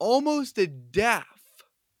almost to death?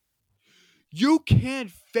 You can't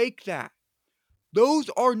fake that. Those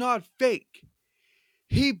are not fake.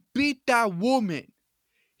 He beat that woman.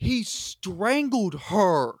 He strangled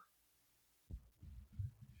her.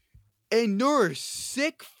 And there are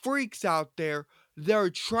sick freaks out there that are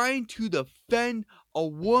trying to defend a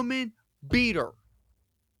woman beater.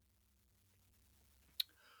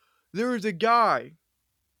 There is a guy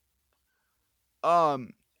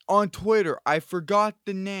on Twitter, I forgot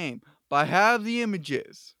the name, but I have the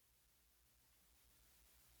images.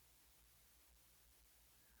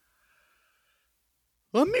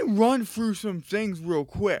 Let me run through some things real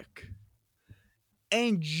quick.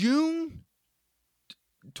 In June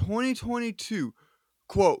 2022,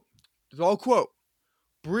 quote, it's all quote,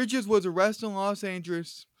 Bridges was arrested in Los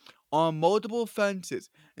Angeles on multiple offenses,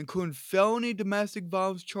 including felony domestic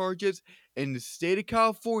violence charges in the state of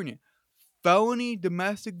California. Felony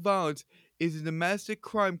domestic violence is a domestic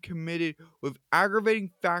crime committed with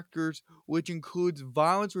aggravating factors, which includes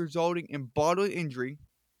violence resulting in bodily injury.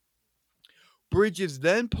 Bridges'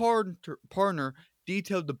 then partner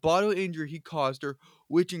detailed the bodily injury he caused her,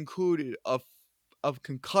 which included of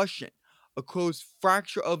concussion, a closed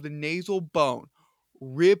fracture of the nasal bone,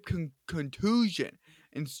 rib contusion,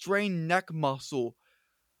 and strained neck muscle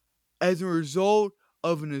as a result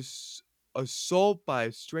of an assault by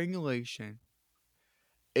strangulation.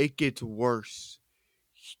 It gets worse.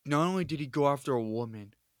 Not only did he go after a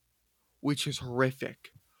woman, which is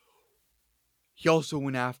horrific, he also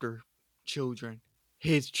went after children,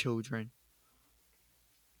 his children.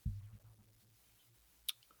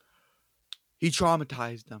 He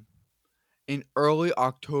traumatized them. In early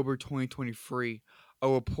October 2023, a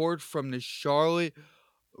report from the Charlotte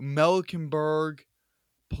Mecklenburg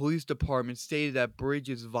Police Department stated that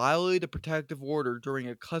Bridges violated a protective order during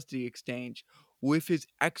a custody exchange with his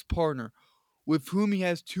ex-partner, with whom he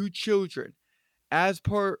has 2 children. As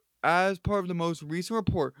part of the most recent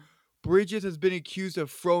report, Bridges has been accused of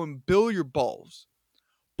throwing billiard balls,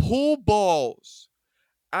 pool balls,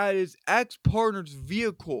 at his ex-partner's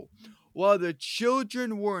vehicle while the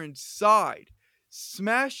children were inside,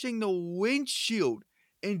 smashing the windshield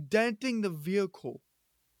and denting the vehicle.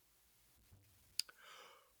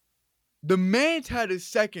 The man's had a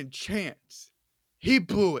second chance. He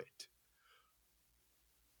blew it.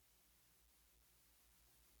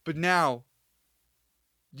 But now,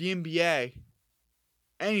 the NBA,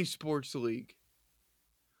 any sports league,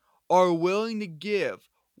 are willing to give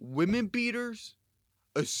women beaters,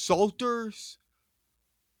 assaulters,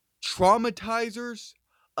 traumatizers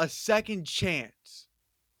a second chance.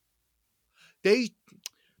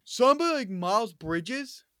 Somebody like Miles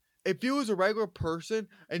Bridges, if he was a regular person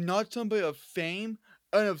and not somebody of fame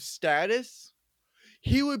and of status,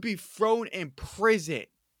 he would be thrown in prison.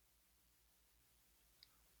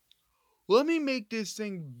 Let me make this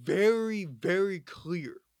thing very, very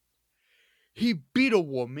clear. He beat a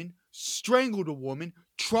woman, strangled a woman,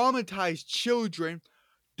 traumatized children,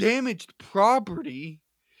 damaged property.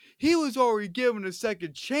 He was already given a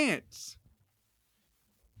second chance.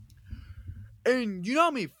 And you know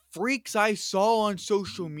how many freaks I saw on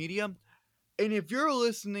social media? And if you're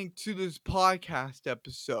listening to this podcast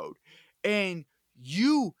episode and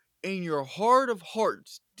you, in your heart of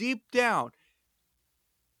hearts, deep down,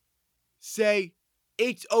 say,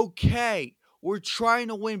 it's okay, we're trying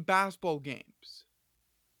to win basketball games,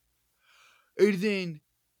 and then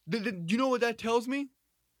you know what that tells me?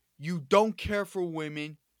 You don't care for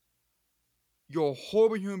women. You're a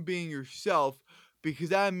horrible human being yourself, because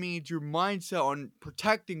that means your mindset on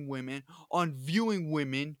protecting women, on viewing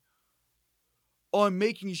women, on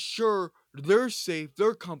making sure they're safe,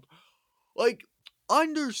 they're comfortable. Like,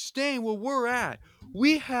 understand where we're at.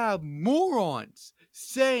 We have morons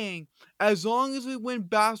saying as long as we win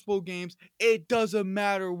basketball games, it doesn't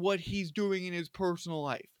matter what he's doing in his personal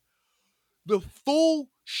life. The fool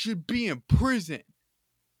should be in prison.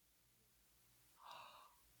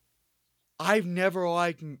 I've never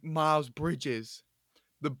liked Miles Bridges,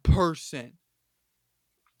 the person.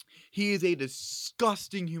 He is a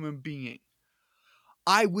disgusting human being.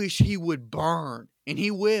 I wish he would burn, and he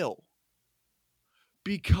will.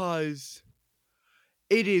 Because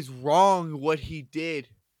it is wrong what he did.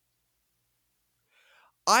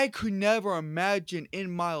 I could never imagine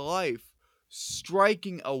in my life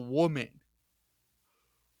striking a woman.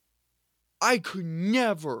 I could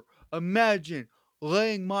never imagine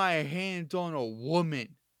laying my hands on a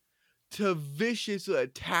woman to viciously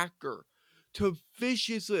attack her, to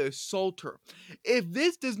viciously assault her. If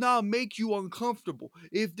this does not make you uncomfortable,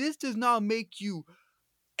 if this does not make you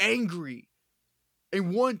angry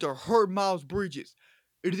and want to hurt Miles Bridges,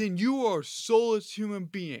 then you are a soulless human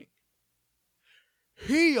being.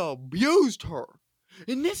 He abused her.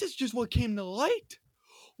 And this is just what came to light.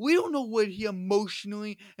 We don't know what he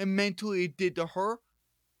emotionally and mentally did to her.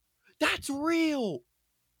 That's real.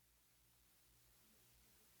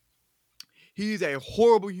 He is a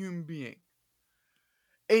horrible human being.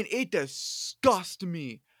 And it disgusts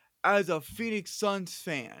me as a Phoenix Suns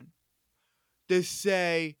fan to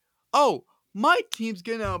say, oh, my team's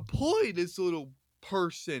gonna employ this little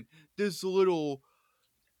person, this little...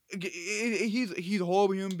 He's a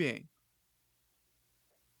horrible human being.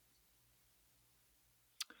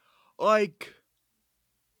 Like,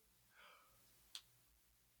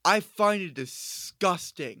 I find it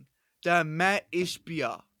disgusting that Matt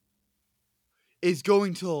Ishbia is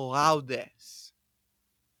going to allow this.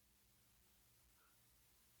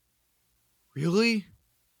 Really?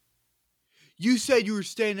 You said you were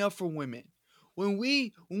standing up for women. When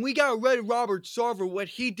we got rid of Robert Sarver, what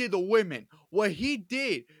he did to women, what he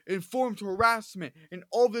did in forms of harassment and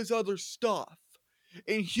all this other stuff,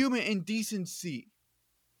 in human indecency,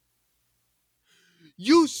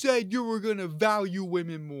 you said you were going to value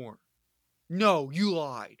women more. No, you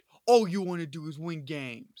lied. All you want to do is win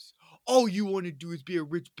games. All you want to do is be a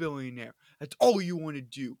rich billionaire. That's all you want to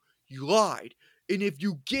do. You lied. And if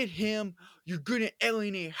you get him, you're going to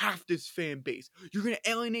alienate half this fan base. You're going to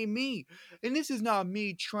alienate me. And this is not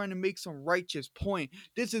me trying to make some righteous point.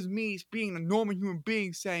 This is me being a normal human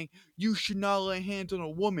being saying you should not lay hands on a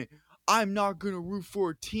woman. I'm not going to root for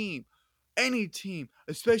a team. Any team,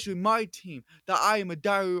 especially my team, that I am a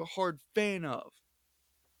die-hard fan of.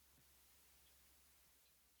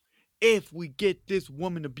 If we get this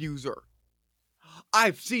woman abuser.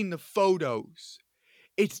 I've seen the photos.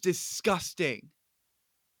 It's disgusting.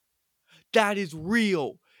 That is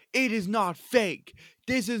real. It is not fake.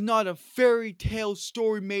 This is not a fairy tale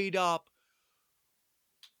story made up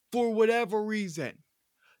for whatever reason.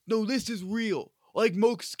 No, this is real, like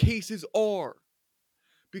most cases are.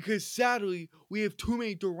 Because sadly, we have too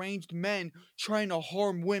many deranged men trying to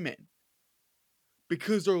harm women.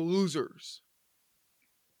 Because they're losers.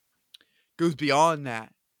 Goes beyond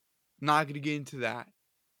that. Not gonna get into that.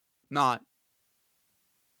 Not.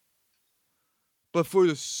 But for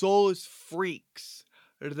the soulless freaks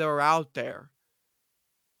that are out there,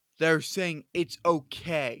 they're saying it's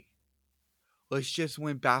okay. Let's just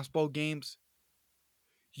win basketball games.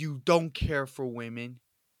 You don't care for women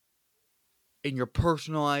in your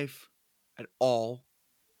personal life at all.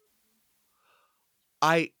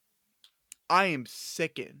 I am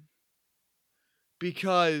sickened.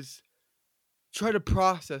 Because try to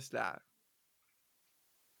process that.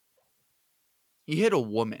 You hit a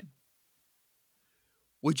woman.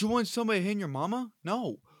 Would you want somebody hitting your mama?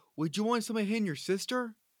 No. Would you want somebody hitting your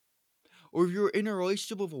sister? Or if you're in a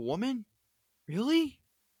relationship with a woman? Really?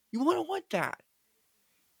 You wouldn't want that.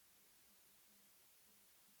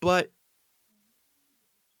 But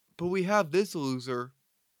But we have this loser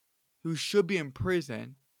who should be in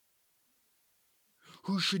prison,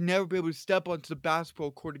 who should never be able to step onto the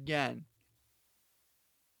basketball court again.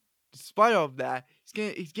 Despite all of that,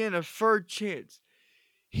 he's getting a third chance.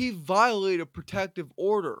 He violated a protective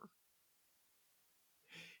order.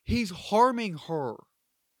 He's harming her.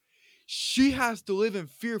 She has to live in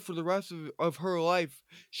fear for the rest of her life.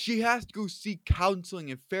 She has to go seek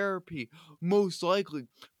counseling and therapy, most likely,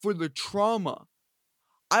 for the trauma.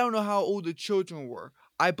 I don't know how old the children were.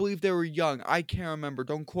 I believe they were young. I can't remember.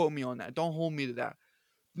 Don't quote me on that. Don't hold me to that.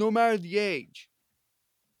 No matter the age.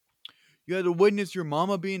 You had to witness your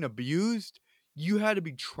mama being abused? You had to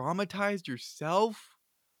be traumatized yourself?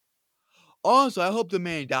 Honestly, I hope the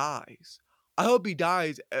man dies. I hope he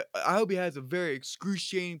dies. I hope he has a very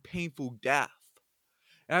excruciating, painful death.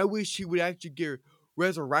 And I wish he would actually get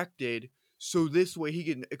resurrected so this way he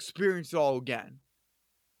can experience it all again.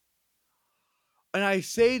 And I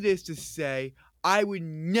say this to say I would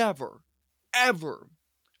never, ever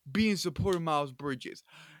be in support of Miles Bridges.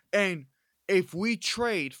 And if we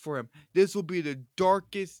trade for him, this will be the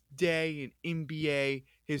darkest day in NBA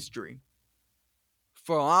history.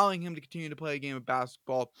 For allowing him to continue to play a game of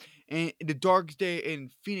basketball, and the darkest day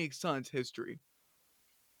in Phoenix Suns history.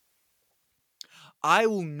 I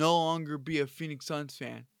will no longer be a Phoenix Suns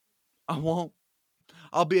fan. I won't.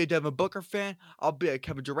 I'll be a Devin Booker fan. I'll be a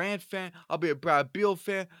Kevin Durant fan. I'll be a Brad Beal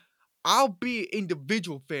fan. I'll be an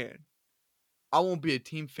individual fan. I won't be a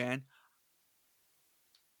team fan.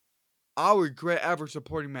 I'll regret ever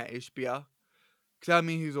supporting Matt Ishbia. Because that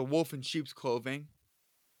means he's a wolf in sheep's clothing.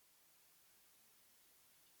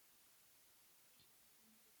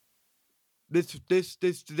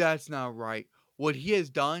 That's not right. What he has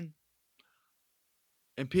done,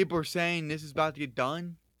 and people are saying this is about to get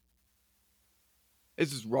done,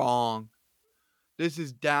 this is wrong. This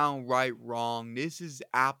is downright wrong. This is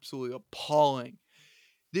absolutely appalling.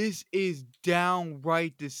 This is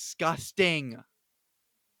downright disgusting.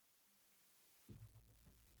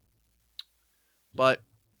 But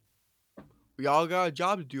we all got a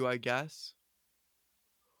job to do, I guess.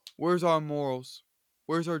 Where's our morals?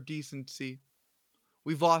 Where's our decency?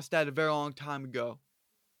 We've lost that a very long time ago.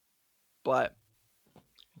 But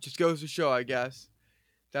it just goes to show, I guess,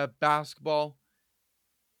 that basketball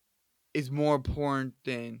is more important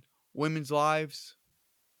than women's lives,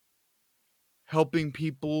 helping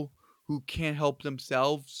people who can't help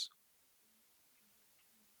themselves.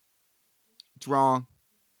 It's wrong.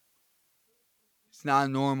 It's not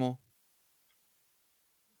normal.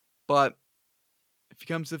 But if he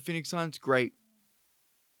comes to the Phoenix Suns, great.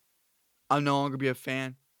 I'll no longer be a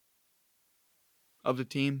fan of the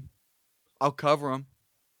team. I'll cover them.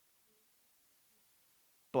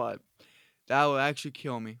 But that will actually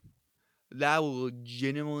kill me. That will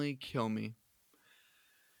legitimately kill me.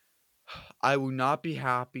 I will not be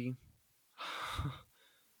happy.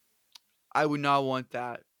 I would not want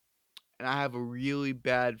that. And I have a really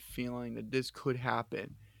bad feeling that this could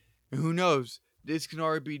happen. And who knows? This can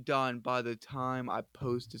already be done by the time I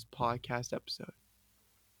post this podcast episode.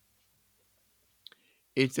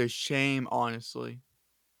 It's a shame, honestly.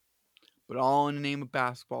 But all in the name of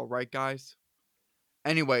basketball, right, guys?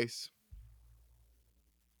 Anyways.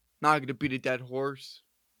 Not going to beat a dead horse.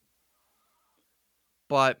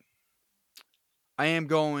 But I am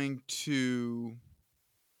going to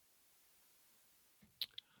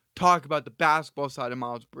talk about the basketball side of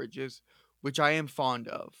Miles Bridges, which I am fond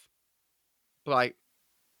of. But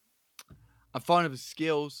I'm fond of his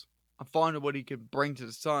skills. I'm fond of what he could bring to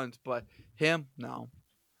the Suns. But him, no.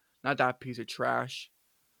 Not that piece of trash.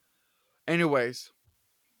 Anyways.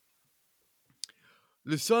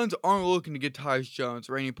 The Suns aren't looking to get Tyus Jones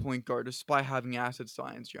or any point guard despite having assets to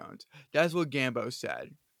Tyus Jones. That's what Gambo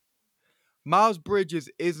said. Miles Bridges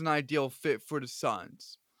is an ideal fit for the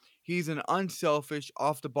Suns. He's an unselfish,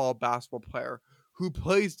 off-the-ball basketball player who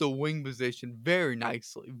plays the wing position very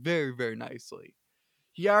nicely. Very, very nicely.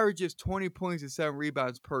 He averages 20 points and 7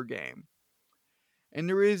 rebounds per game. And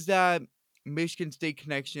there is that Michigan State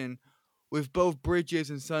connection with both Bridges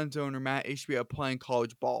and Suns owner Matt Ishbia playing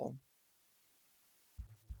college ball.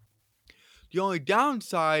 The only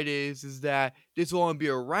downside is that this will only be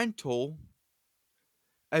a rental,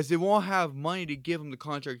 as they won't have money to give him the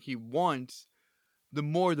contract he wants. The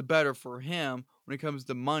more the better for him when it comes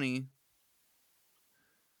to money.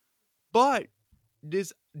 But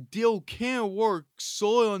this deal can work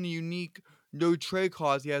solely on the unique no trade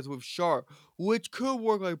clause he has with Charlotte, which could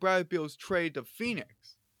work like Brad Beal's trade to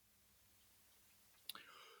Phoenix.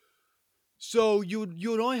 So you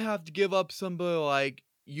would only have to give up somebody like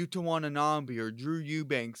Yuta Watanabe or Drew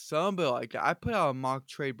Eubanks, somebody like that. I put out a mock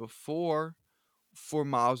trade before for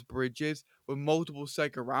Miles Bridges with multiple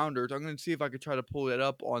second rounders. I'm going to see if I could try to pull that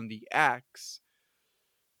up on the X.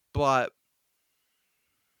 But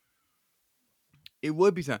it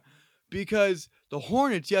would be something. Because the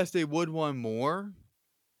Hornets, yes, they would want more.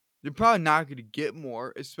 They're probably not going to get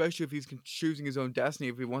more, especially if he's choosing his own destiny.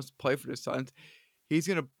 If he wants to play for the Suns, he's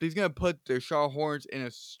gonna put the Charlotte Hornets in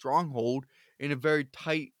a stronghold, in a very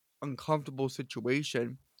tight, uncomfortable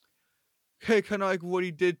situation. Hey, kind of like what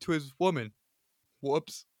he did to his woman.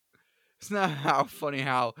 Whoops. It's not how funny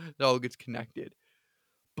how that all gets connected.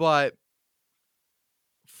 But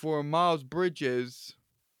for Miles Bridges,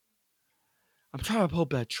 I'm trying to pull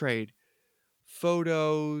up that trade.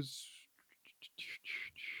 Photos.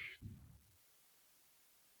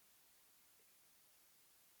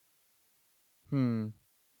 I'm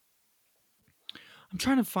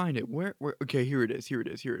trying to find it. Where? Okay, here it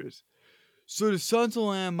is. So the Suns will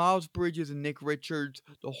land Miles Bridges and Nick Richards.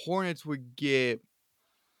 The Hornets would get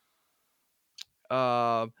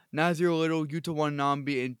Nazir Little, Yuta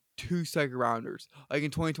Watanabe, and 2 second rounders, like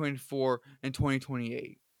in 2024 and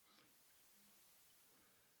 2028.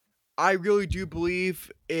 I really do believe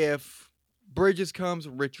if Bridges comes,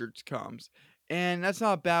 Richards comes. And that's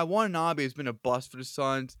not bad. Watanabe has been a bust for the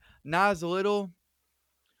Suns. Naz Little,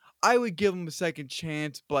 I would give him a second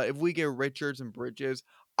chance, but if we get Richards and Bridges,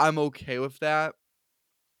 I'm okay with that.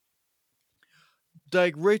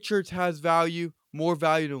 Like, Richards has value, more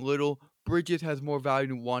value than Little. Bridges has more value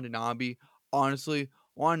than Watanabe. Honestly,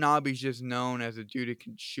 Watanabe's just known as a dude that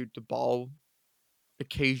can shoot the ball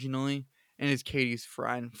occasionally, and is Katie's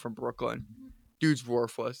friend from Brooklyn. Dude's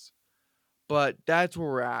worthless. But that's where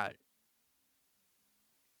we're at.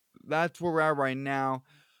 That's where we're at right now.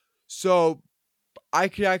 So I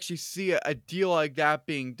could actually see a deal like that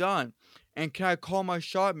being done. And can I call my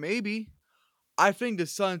shot? Maybe. I think the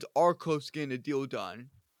Suns are close to getting a deal done.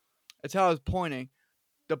 That's how I was pointing.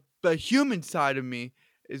 The human side of me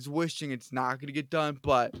is wishing it's not going to get done,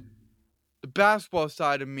 but the basketball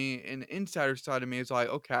side of me and the insider side of me is like,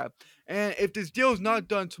 okay. And if this deal is not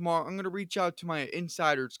done tomorrow, I'm going to reach out to my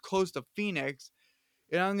insiders close to Phoenix,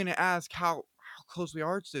 and I'm going to ask how close we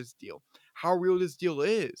are to this deal, how real this deal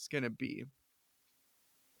is going to be,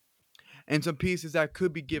 and some pieces that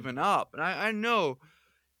could be given up. And I know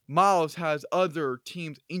Miles has other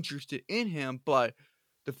teams interested in him, but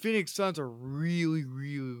the Phoenix Suns are really,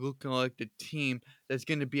 really looking like the team that's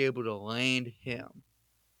going to be able to land him.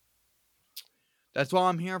 That's what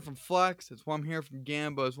I'm hearing from Flex. That's what I'm hearing from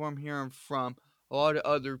Gamba. That's what I'm hearing from a lot of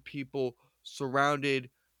other people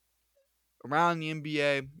surrounded around the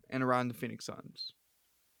NBA and around the Phoenix Suns.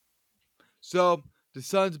 So, the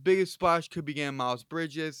Suns' biggest splash could be getting Miles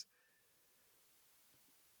Bridges.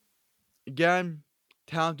 Again,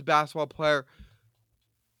 talented basketball player.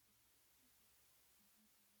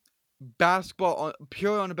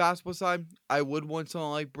 Purely on the basketball side, I would want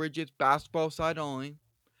someone like Bridges, basketball side only,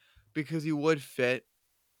 because he would fit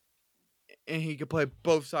and he could play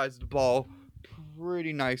both sides of the ball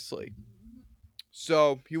pretty nicely.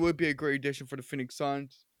 So he would be a great addition for the Phoenix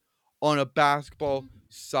Suns on a basketball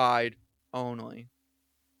side only.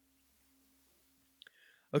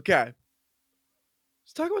 Okay,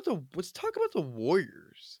 let's talk about the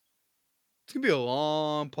Warriors. It's gonna be a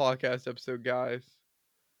long podcast episode, guys.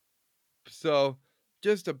 So,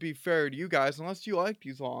 just to be fair to you guys, unless you like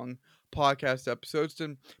these long podcast episodes,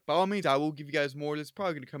 then by all means, I will give you guys more. This is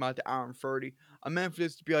probably going to come out to hour and 30. I meant for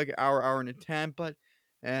this to be like an hour and 10, but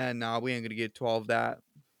nah, we ain't going to get to all of that.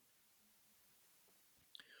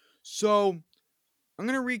 So, I'm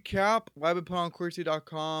going to recap what I've been putting on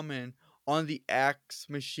Queercy.com and on the X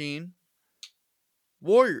machine.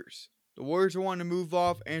 Warriors. The Warriors are wanting to move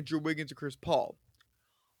off Andrew Wiggins and Chris Paul.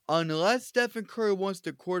 Unless Stephen Curry wants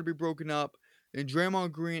the core to be broken up, then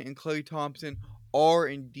Draymond Green and Klay Thompson are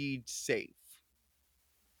indeed safe.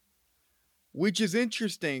 Which is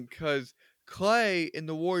interesting because Klay and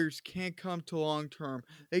the Warriors can't come to a long-term.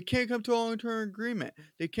 They can't come to a long-term agreement.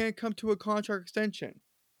 They can't come to a contract extension.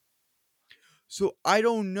 So I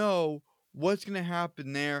don't know what's going to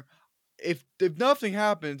happen there. If nothing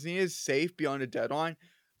happens and he is safe beyond the deadline,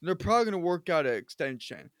 they're probably going to work out an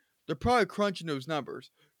extension. They're probably crunching those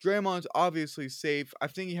numbers. Draymond's obviously safe. I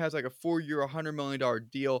think he has like a 4-year, $100 million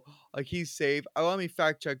deal. Like, he's safe. Let me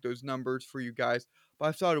fact check those numbers for you guys. But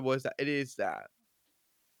I thought it is that.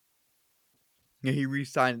 Yeah, he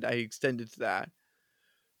re-signed that. He extended to that.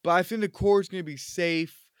 But I think the core is going to be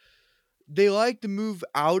safe. They like to move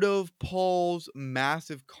out of Paul's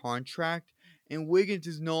massive contract. And Wiggins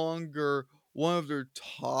is no longer one of their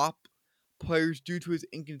top players due to his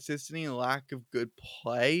inconsistency and lack of good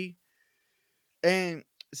play. And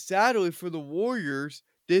sadly for the Warriors,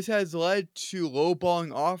 this has led to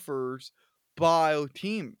lowballing offers by other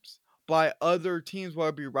teams, whether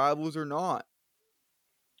it be rivals or not,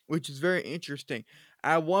 which is very interesting.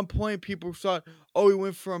 At one point, people thought, oh, he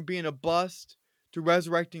went from being a bust to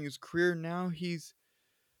resurrecting his career. Now he's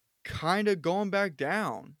kind of going back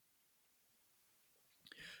down.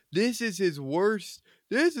 This is his worst.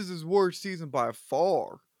 This is his worst season by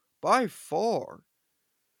far. By far.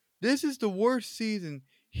 This is the worst season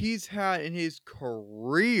he's had in his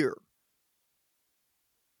career.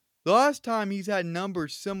 The last time he's had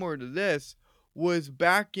numbers similar to this was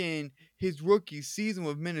back in his rookie season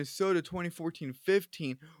with Minnesota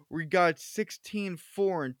 2014-15, where he got 16,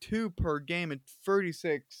 4, and 2 per game in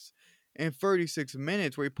 36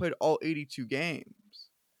 minutes, where he played all 82 games.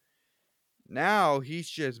 Now he's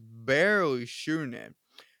just barely shooting it.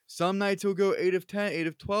 Some nights he'll go 8 of 10, 8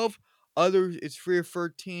 of 12. Others it's 3 of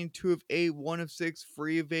 13, 2 of 8, 1 of 6,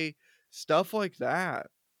 3 of 8. Stuff like that.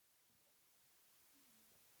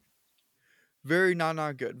 Very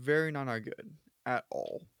not good. Very not good at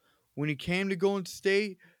all. When he came to Golden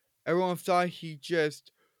State, everyone thought he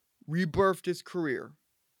just rebirthed his career.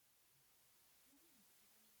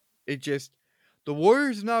 The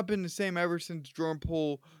Warriors have not been the same ever since Jordan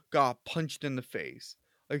Poole got punched in the face.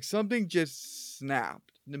 Like, something just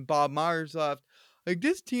snapped. Then Bob Myers left. Like,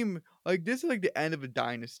 this team, this is like the end of a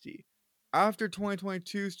dynasty. After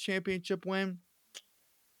 2022's championship win,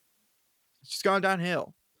 it's just gone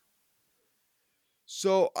downhill.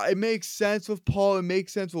 So, it makes sense with Paul. It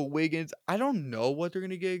makes sense with Wiggins. I don't know what they're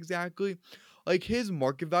going to get exactly. Like, his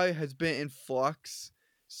market value has been in flux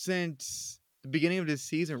since the beginning of this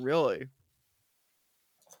season, really.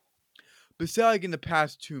 But say, like, in the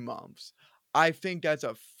past 2 months, I think that's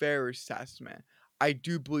a fair assessment. I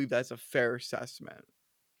do believe that's a fair assessment.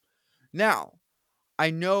 Now,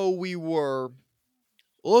 I know we were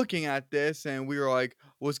looking at this and we were like,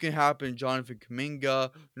 what's going to happen to Jonathan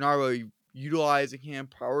Kuminga? Not really utilizing him,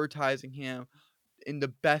 prioritizing him in the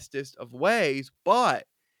bestest of ways, but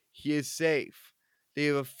he is safe. They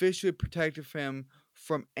have officially protected him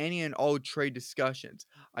from any and all trade discussions.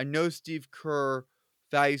 I know Steve Kerr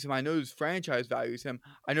values him. I know his franchise values him.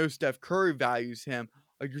 I know Steph Curry values him.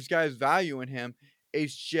 Like, there's guys valuing him.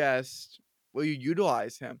 It's just, will you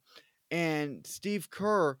utilize him? And Steve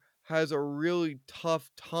Kerr has a really tough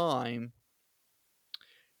time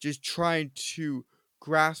just trying to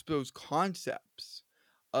grasp those concepts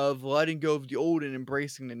of letting go of the old and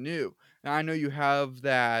embracing the new. And I know you have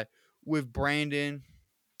that with Brandon,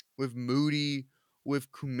 with Moody,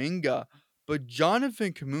 with Kuminga. But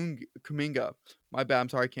Jonathan Kuminga, my bad, I'm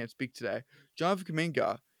sorry, I can't speak today. Jonathan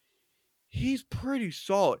Kuminga, he's pretty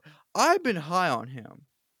solid. I've been high on him.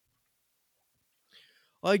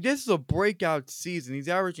 Like, this is a breakout season. He's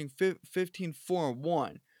averaging 15, 4, and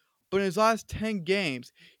 1. But in his last 10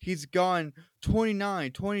 games, he's gone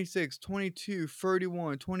 29, 26, 22,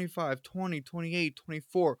 31, 25, 20, 28,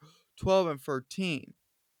 24, 12, and 13.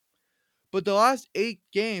 But the last 8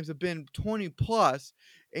 games have been 20 plus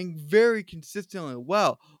and very consistently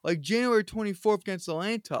well. Like January 24th against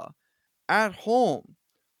Atlanta, at home,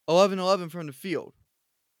 11-11 from the field.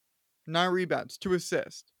 9 rebounds, 2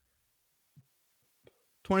 assists.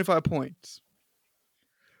 25 points.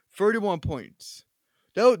 31 points.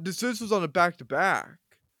 This was on a back-to-back.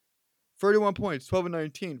 31 points, 12 and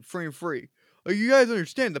 19, free and free. Like, you guys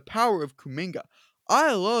understand the power of Kuminga.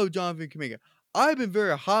 I love Jonathan Kuminga. I've been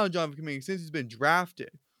very high on Jonathan Kuminga since he's been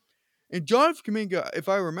drafted. And Jonathan Kuminga, if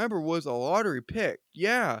I remember, was a lottery pick.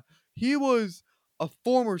 Yeah, he was a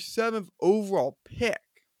former 7th overall pick.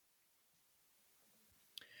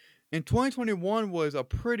 And 2021 was a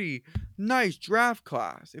pretty nice draft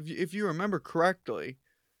class, if you remember correctly.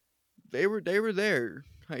 They were there.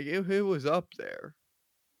 Like, it was up there.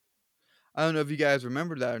 I don't know if you guys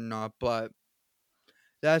remember that or not, but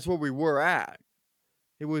that's where we were at.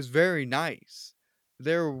 It was very nice.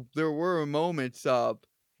 There were moments of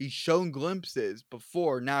he's shown glimpses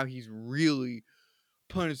before. Now he's really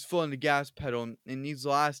putting his foot on the gas pedal. And these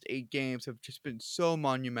last 8 games have just been so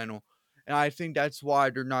monumental. And I think that's why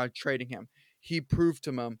they're not trading him. He proved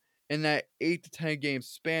to them in that 8 to 10 game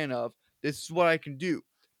span of, this is what I can do.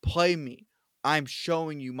 Play me. I'm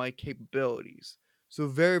showing you my capabilities. So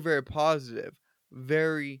very, very positive.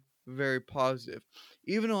 Very, very positive.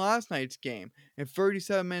 Even in last night's game, in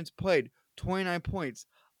 37 minutes played, 29 points,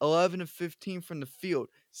 11 of 15 from the field,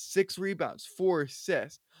 6 rebounds, 4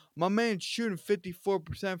 assists. My man's shooting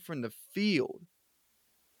 54% from the field.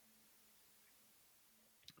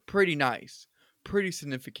 Pretty nice. Pretty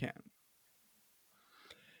significant.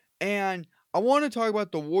 And I want to talk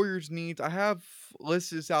about the Warriors' needs. I have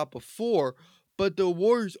listed this out before, but the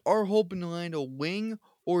Warriors are hoping to land a wing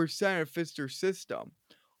or center fits their system.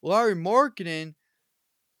 Larry Markkinen,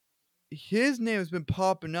 his name has been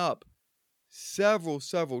popping up several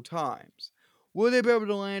times. Will they be able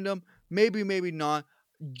to land him? Maybe, maybe not.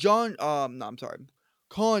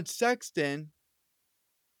 Colin Sexton,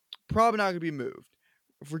 probably not going to be moved.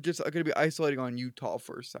 If we're just going to be isolating on Utah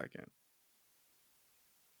for a second.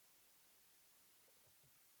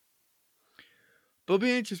 But it'll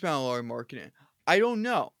be interesting on Larry Markkinen. I don't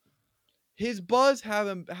know. His buzz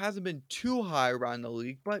hasn't been too high around the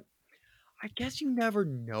league, but I guess you never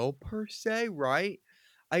know per se, right?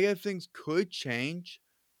 I guess things could change.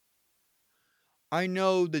 I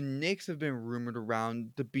know the Knicks have been rumored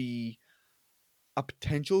around to be a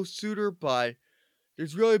potential suitor, but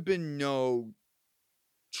there's really been no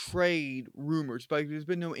trade rumors, but there's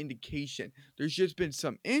been no indication. There's just been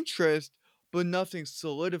some interest, but nothing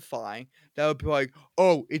solidifying that would be like,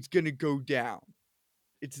 oh, it's going to go down.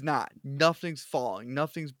 It's not. Nothing's falling.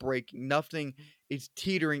 Nothing's breaking. Nothing is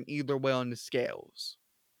teetering either way on the scales.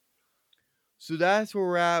 So that's where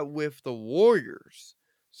we're at with the Warriors.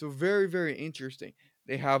 So very, very interesting.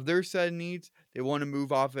 They have their set of needs. They want to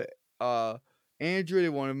move off of Andrew. They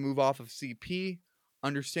want to move off of CP.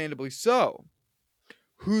 Understandably so.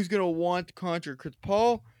 Who's going to want the contract? Chris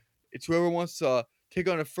Paul? It's whoever wants to take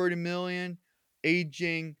on a $30 million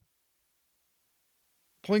aging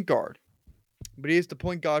point guard. But he is the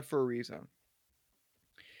point guard for a reason.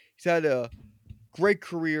 He's had a great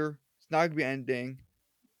career. It's not going to be ending.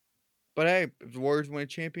 But hey, if the Warriors win a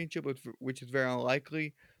championship, which is very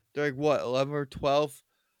unlikely, they're like, what, 11 or 12?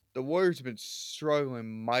 The Warriors have been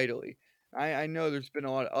struggling mightily. I know there's been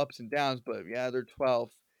a lot of ups and downs, but yeah, they're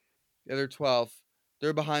 12. Yeah, they're 12.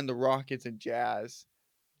 They're behind the Rockets and Jazz.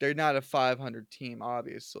 They're not a 500 team,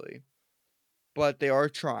 obviously. But they are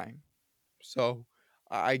trying. So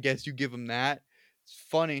I guess you give them that. It's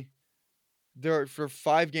funny. They're for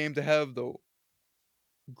 5 games ahead of the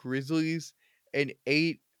Grizzlies and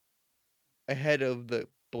 8 ahead of the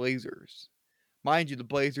Blazers. Mind you, the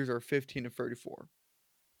Blazers are 15-34.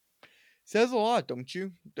 Says a lot, don't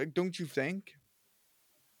you? Don't you think?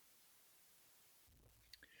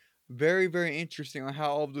 Very, very interesting on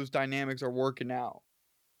how all of those dynamics are working out.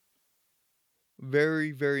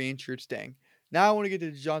 Very, very interesting. Now I want to get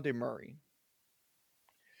to DeJounte Murray.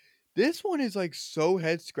 This one is like so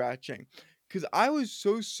head scratching because I was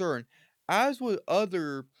so certain, as with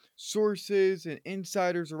other sources and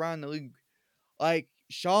insiders around the league, like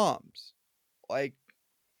Shams, like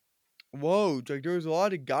whoa, like there was a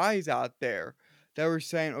lot of guys out there that were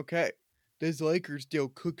saying, okay, this Lakers deal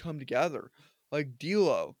could come together. Like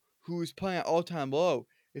D'Lo, who was playing at all-time low,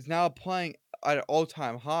 is now playing at an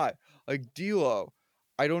all-time high. Like D'Lo,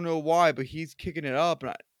 I don't know why, but he's kicking it up,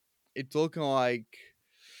 and it's looking like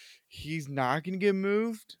he's not going to get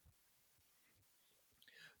moved.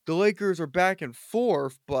 The Lakers are back and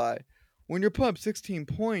forth, but when you're putting up 16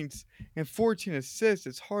 points and 14 assists,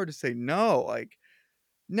 it's hard to say no. Like,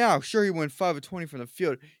 now, sure, he went 5 of 20 from the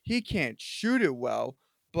field. He can't shoot it well,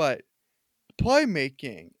 but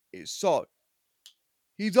playmaking is solid.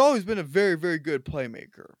 He's always been a very, very good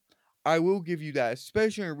playmaker. I will give you that,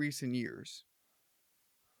 especially in recent years.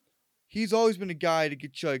 He's always been a guy to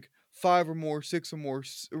get you like 5 or more, 6 or more,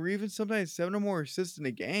 or even sometimes 7 or more assists in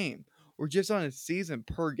a game, or just on a season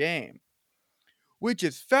per game, which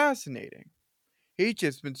is fascinating. He's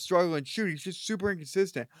just been struggling shooting. He's just super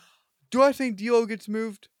inconsistent. Do I think D'Lo gets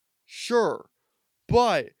moved? Sure.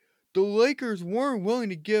 But the Lakers weren't willing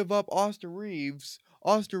to give up Austin Reeves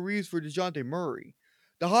for DeJounte Murray.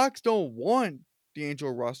 The Hawks don't want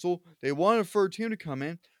D'Angelo Russell. They want a third team to come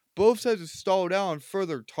in. Both sides have stalled out on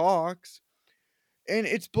further talks. And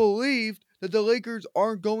it's believed that the Lakers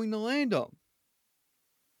aren't going to land him.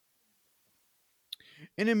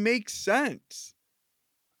 And it makes sense.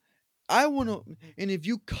 And if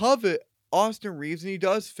you covet Austin Reeves, and he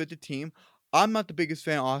does fit the team, I'm not the biggest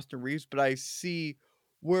fan of Austin Reeves, but I see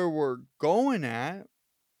where we're going at.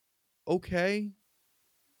 Okay.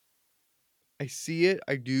 I see it.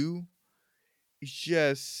 I do. It's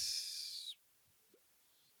just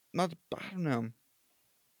I don't know.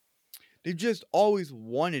 They've just always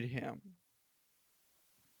wanted him.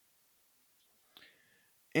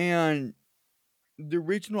 And the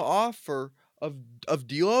original offer of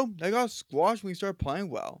D'Lo, that got squashed when he started playing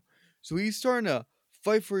well. So he's starting to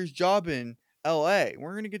fight for his job in LA.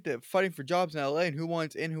 We're going to get to fighting for jobs in LA and who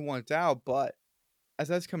wants in, who wants out, but as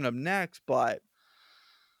that's coming up next, but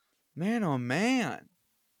man, oh man.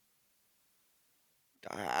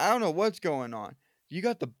 I don't know what's going on. You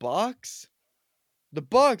got the Bucks? The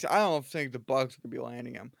Bucks, I don't think the Bucks could be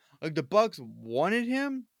landing him. Like the Bucks wanted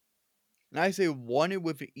him, and I say wanted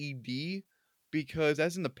with an ED, because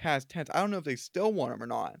that's in the past tense. I don't know if they still want him or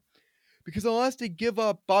not. Because unless they give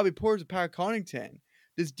up Bobby Portis and Pat Connaughton,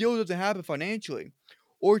 this deal doesn't happen financially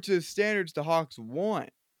or to the standards the Hawks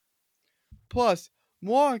want. Plus,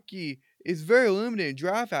 Milwaukee is very limited in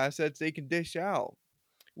draft assets they can dish out,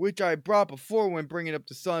 which I brought before when bringing up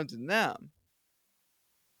the Suns and them.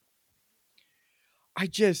 I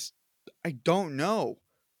don't know.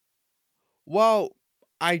 While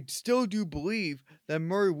I still do believe that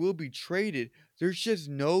Murray will be traded, there's just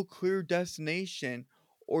no clear destination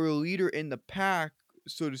or leader in the pack,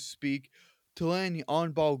 so to speak, to land the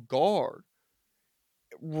on-ball guard.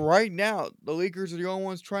 Right now, the Lakers are the only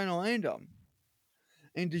ones trying to land him.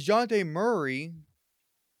 And DeJounte Murray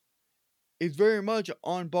is very much an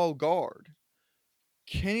on-ball guard.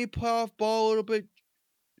 Can he play off ball a little bit?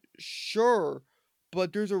 Sure.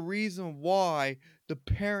 But there's a reason why the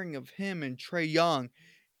pairing of him and Trae Young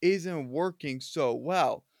isn't working so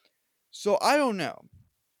well. So I don't know.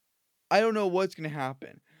 I don't know what's going to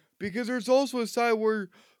happen. Because there's also a side where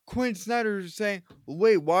Quinn Snyder is saying,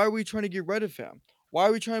 wait, why are we trying to get rid of him? Why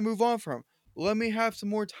are we trying to move on from him? Let me have some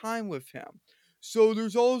more time with him. So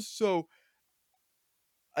there's also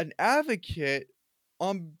an advocate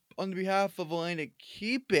on behalf of Atlanta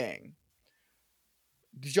keeping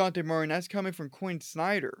DeJounte Murray, and that's coming from Quinn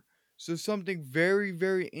Snyder. So something very,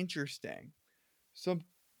 very interesting.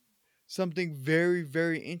 Something very,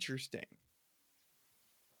 very interesting.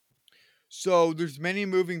 So there's many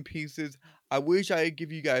moving pieces. I wish I could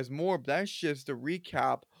give you guys more, but that's just a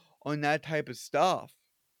recap on that type of stuff.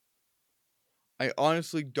 I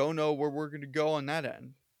honestly don't know where we're going to go on that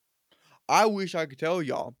end. I wish I could tell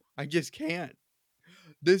y'all. I just can't.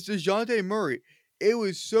 This DeJounte Murray, it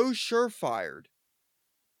was so surefired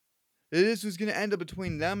that this was going to end up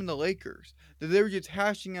between them and the Lakers, that they were just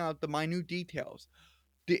hashing out the minute details,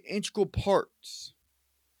 the integral parts.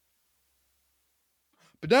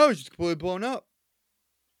 But now it's just completely blown up.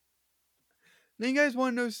 Then you guys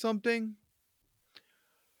want to know something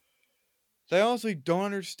that I honestly don't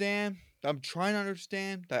understand, that I'm trying to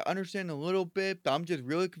understand, that I understand a little bit, but I'm just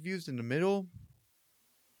really confused in the middle?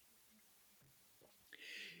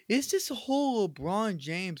 It's this whole LeBron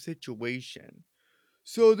James situation.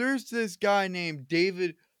 So there's this guy named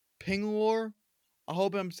David Pinglor. I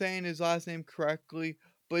hope I'm saying his last name correctly,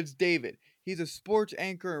 but it's David. He's a sports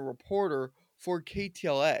anchor and reporter for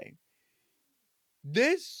KTLA.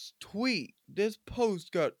 This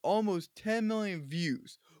post got almost 10 million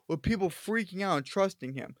views, with people freaking out and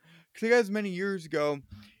trusting him. Because many years ago,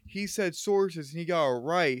 he said sources, and he got it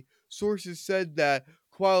right. Sources said that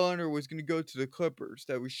Kawhi Leonard was going to go to the Clippers,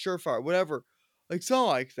 that was surefire, whatever, like something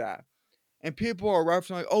like that. And people are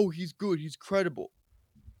referencing like, oh, he's good, he's credible.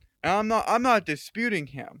 And I'm not disputing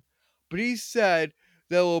him, but he said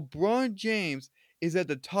that LeBron James is at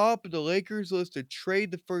the top of the Lakers list to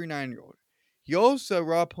trade the 39-year-old. He also said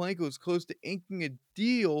Rob Pelinka was close to inking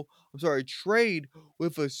a trade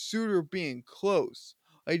with a suitor being close.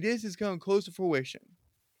 Like, this is coming close to fruition.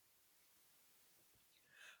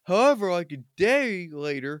 However, like a day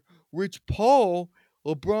later, Rich Paul,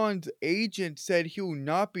 LeBron's agent, said he will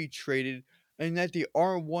not be traded and that they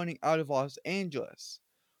aren't wanting out of Los Angeles.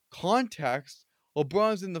 Context,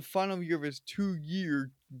 LeBron's in the final year of his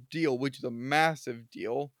 2-year deal, which is a massive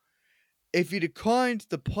deal. If he declines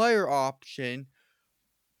the player option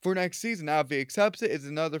for next season, now if he accepts it, it's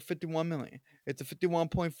another $51 million. It's a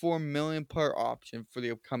 $51.4 million player option for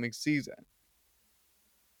the upcoming season.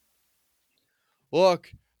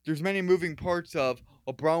 Look, there's many moving parts of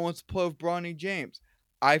LeBron wants to play with Bronny James.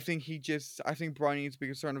 I think Bronny needs to be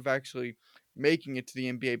concerned of actually making it to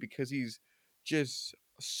the NBA because he's just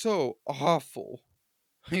so awful.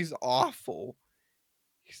 He's awful.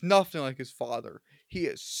 He's nothing like his father. He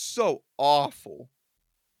is so awful.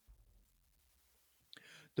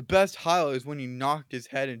 The best highlight is when he knocked his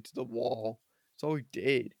head into the wall. That's all he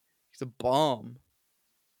did. He's a bum.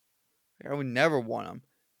 I would never want him.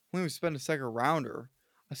 I wouldn't even spend a second rounder.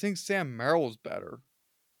 I think Sam Merrill's better.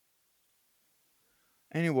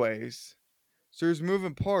 Anyways, so there's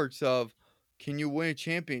moving parts of can you win a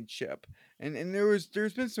championship? And there's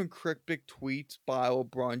been some cryptic tweets by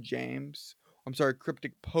LeBron James.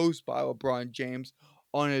 Cryptic posts by LeBron James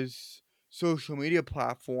on his social media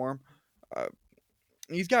platform.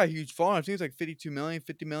 He's got a huge following. I think it's like 52 million,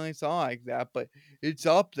 50 million, something like that. But it's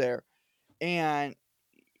up there. And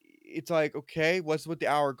it's like, okay, what's with the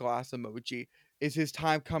hourglass emoji? Is his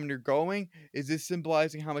time coming or going? Is this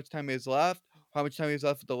symbolizing how much time he has left? How much time he has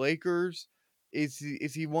left with the Lakers? Is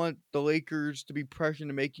he want the Lakers to be pressured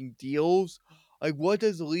into making deals? Like, what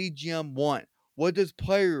does the lead GM want? What does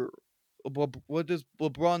LeBron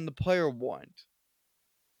the player want?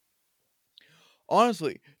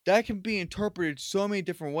 Honestly, that can be interpreted so many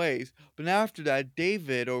different ways. But after that,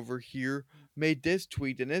 David over here made this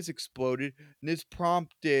tweet and this exploded, and this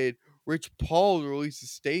prompted Rich Paul to release a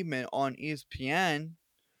statement on ESPN.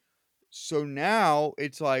 So now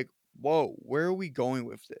it's like, whoa, where are we going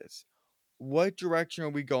with this? What direction are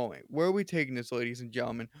we going? Where are we taking this, ladies and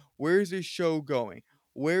gentlemen? Where is this show going?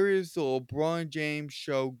 Where is the LeBron James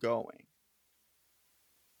show going?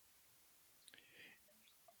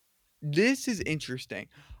 This is interesting.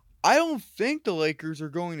 I don't think the Lakers are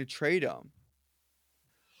going to trade him.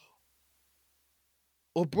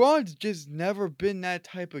 LeBron's just never been that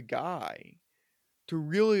type of guy to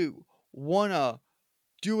really want to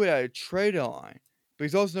do it at a trade line. But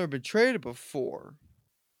he's also never been traded before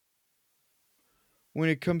when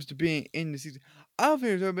it comes to being in the season. I don't think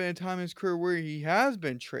there's ever been a time in his career where he has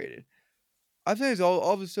been traded. I think it's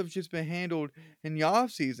all this stuff's just been handled in the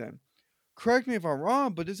offseason. Correct me if I'm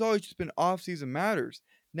wrong, but this always just been off-season matters,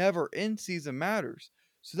 never in-season matters.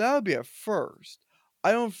 So that would be a first.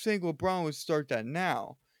 I don't think LeBron would start that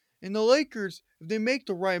now. And the Lakers, if they make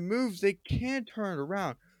the right moves, they can turn it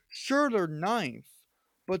around. Sure, they're ninth,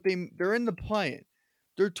 but they're in the play-in.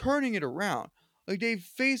 They're turning it around. Like, they've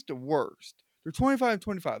faced the worst. They're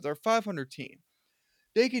 25-25. They're a 500 team.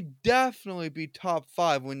 They could definitely be top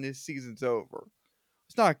 5 when this season's over.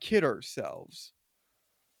 Let's not kid ourselves.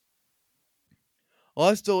 Well,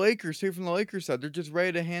 that's the Lakers. Here from the Lakers side, they're just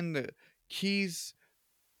ready to hand the keys,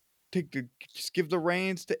 just give the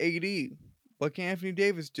reins to AD. What can Anthony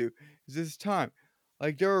Davis do? Is this time?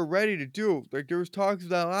 Like, they were ready to do. Like, there was talks of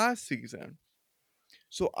that last season.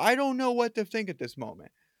 So I don't know what to think at this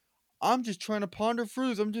moment. I'm just trying to ponder through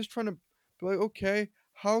this. I'm just trying to be like, okay,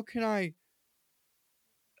 how can I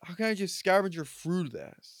just scavenger through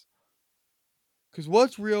this? Because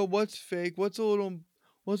what's real, what's fake, what's a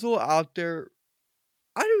little out there?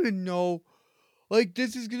 I don't even know. Like,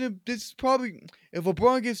 this is probably, if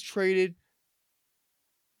LeBron gets traded,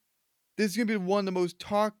 this is going to be one of the most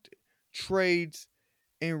talked trades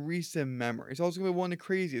in recent memory. It's also going to be one of the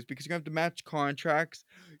craziest because you're going to have to match contracts.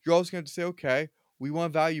 You're also going to have to say, okay, we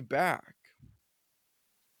want value back.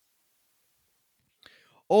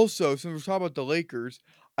 Also, since we're talking about the Lakers,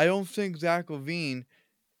 I don't think Zach LaVine,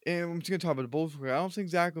 and I'm just going to talk about the Bulls. I don't think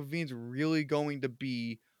Zach LaVine's really going to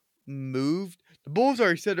be moved. The Bulls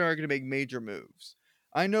already said they're not going to make major moves.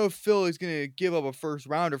 I know Phil is going to give up a first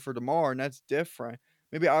rounder for DeMar, and that's different.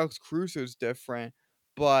 Maybe Alex Caruso is different,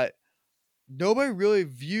 but nobody really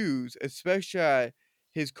views, especially at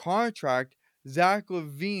his contract, Zach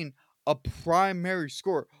LaVine a primary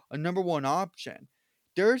scorer, a number one option.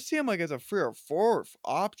 They see him like as a third or fourth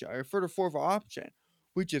option,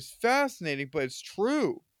 which is fascinating, but it's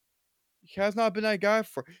true. He has not been that guy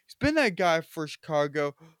he's been that guy for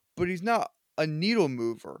Chicago, but he's not a needle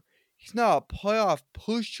mover. He's not a playoff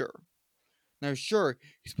pusher. Now, sure,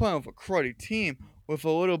 he's playing with a cruddy team, with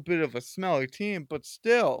a little bit of a smelly team, but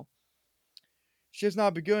still, he's just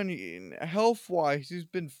not been good. Health-wise, he's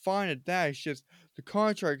been fine at that. It's just the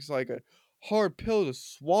contract's like a hard pill to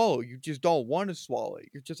swallow. You just don't want to swallow it.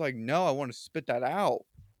 You're just like, no, I want to spit that out.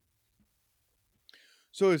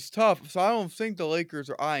 So it's tough. So I don't think the Lakers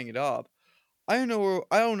are eyeing it up. I don't know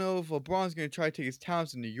if LeBron's going to try to take his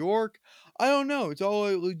talents to New York. I don't know. It's all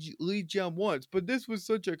Lee Jam wants. But this was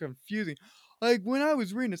such a confusing. Like, when I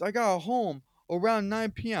was reading this, I got home around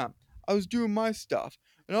 9 p.m. I was doing my stuff.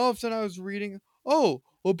 And all of a sudden I was reading, oh,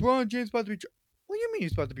 LeBron James about to be what do you mean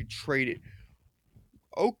he's about to be traded?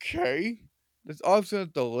 Okay. That's obviously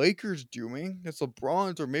what the Lakers doing. That's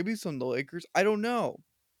LeBron's or maybe some of the Lakers. I don't know.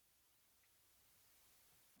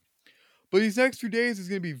 But these next few days is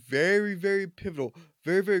going to be very, very pivotal,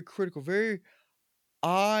 very, very critical, very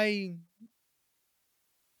eye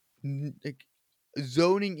like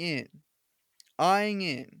zoning in, eyeing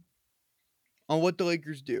in on what the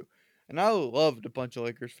Lakers do. And I loved a bunch of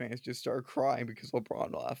Lakers fans just started crying because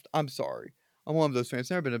LeBron left. I'm sorry. I'm one of those fans.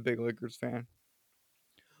 Never been a big Lakers fan.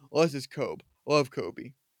 Unless it's Kobe. Love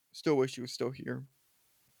Kobe. Still wish he was still here.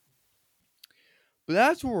 But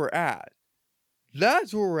that's where we're at.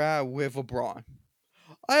 That's where we're at with LeBron.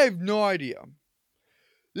 I have no idea.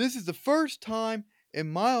 This is the first time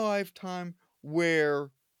in my lifetime where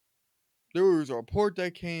there was a report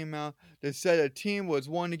that came out that said a team was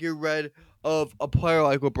wanting to get rid of a player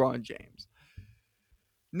like LeBron James.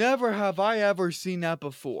 Never have I ever seen that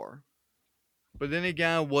before. But then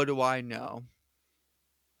again, what do I know?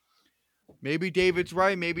 Maybe David's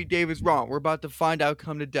right, maybe David's wrong. We're about to find out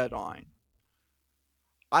come the deadline.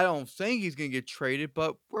 I don't think he's going to get traded,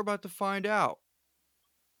 but we're about to find out.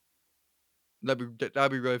 That'd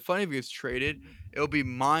be really funny if he gets traded. It'll be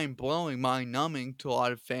mind-blowing, mind-numbing to a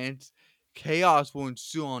lot of fans chaos will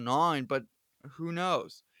ensue on 9, but who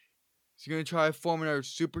knows? Is he going to try to form another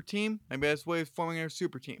super team? Maybe that's the way he's forming another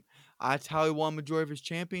super team. That's how he won majority of his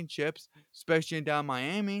championships, especially in down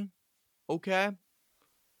Miami. Okay?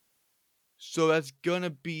 So that's going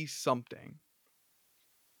to be something.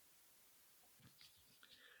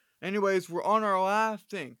 Anyways, we're on our last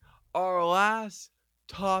thing. Our last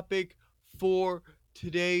topic for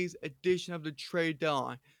today's edition of the trade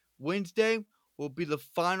deadline. Wednesday will be the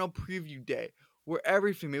final preview day where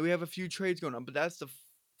everything, maybe we have a few trades going on, but that's the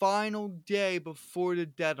final day before the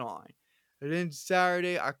deadline. And then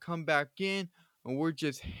Saturday, I come back in and we're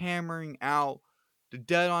just hammering out the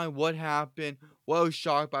deadline, what happened, what I was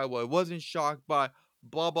shocked by, what I wasn't shocked by,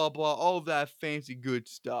 blah, blah, blah, all of that fancy good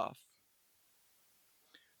stuff.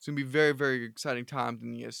 It's going to be very, very exciting times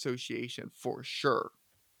in the association for sure.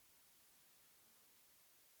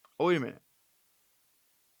 Oh, wait a minute.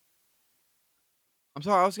 I'm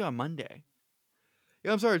sorry, I was on Monday.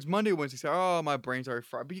 Yeah, I'm sorry, it's Monday, Wednesday. Oh, my brain's already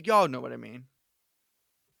fried. But y'all know what I mean.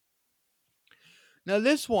 Now,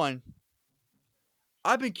 this one,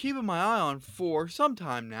 I've been keeping my eye on for some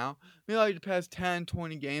time now. Maybe like the past 10,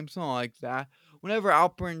 20 games, something like that. Whenever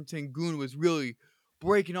Alperen Sengun was really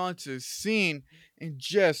breaking onto the scene and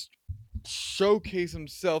just showcase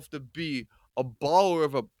himself to be a baller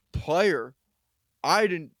of a player, I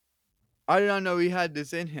did not know he had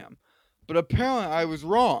this in him. But apparently I was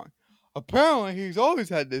wrong. Apparently he's always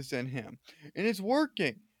had this in him. And it's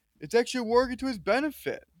working. It's actually working to his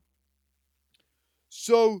benefit.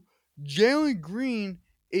 So Jalen Green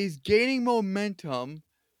is gaining momentum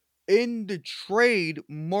in the trade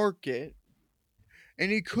market.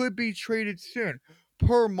 And he could be traded soon.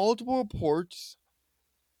 Per multiple reports,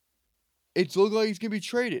 it's looking like he's going to be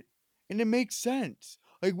traded. And it makes sense.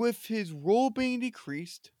 Like with his role being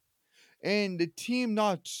decreased and the team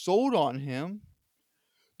not sold on him,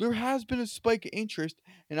 there has been a spike of interest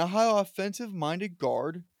in a high offensive-minded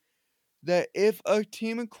guard that if a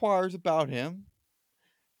team inquires about him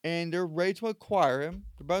and they're ready to acquire him,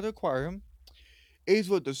 they're about to acquire him, is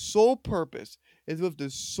with the sole purpose, is with the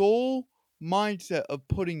sole mindset of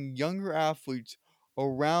putting younger athletes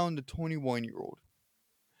around the 21-year-old.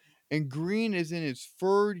 And Green is in his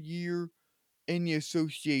third year in the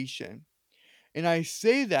association. And I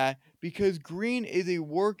say that because Green is a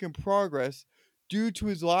work in progress due to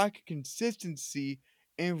his lack of consistency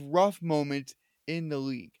in rough moments in the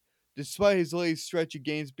league. Despite his latest stretch of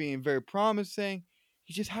games being very promising,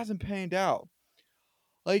 he just hasn't panned out.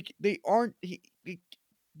 Like, they aren't.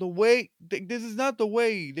 This is not the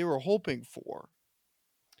way they were hoping for.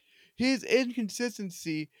 His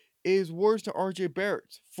inconsistency is worse than RJ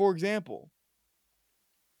Barrett's. For example,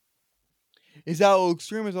 is that a little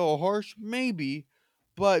extreme? Is that a little harsh? Maybe.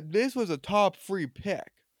 But this was a top 3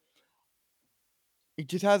 pick. It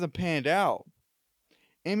just hasn't panned out.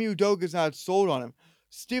 Emi Udoka's not sold on him.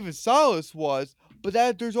 Steven Silas was, but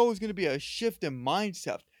there's always going to be a shift in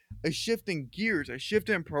mindset, a shift in gears, a shift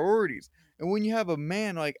in priorities. And when you have a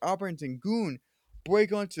man like Alperen Sengun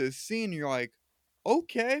break onto the scene, you're like,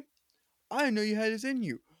 okay, I didn't know you had this in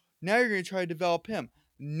you. Now you're going to try to develop him.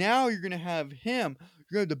 Now you're going to have him.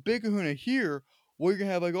 You're going to have the big kahuna here, where you're going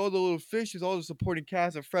to have like all the little fishes, all the supporting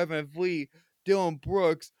cast of Fred VanVleet, Dylan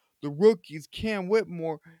Brooks, the rookies, Cam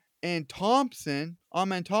Whitmore, and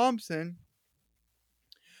Amen Thompson,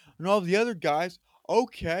 and all the other guys.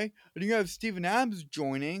 Okay, and you have Steven Adams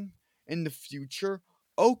joining in the future.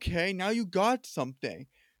 Okay, now you got something.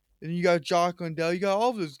 And you got Jock Lindell, you got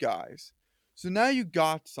all those guys. So now you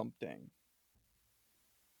got something.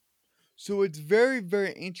 So it's very,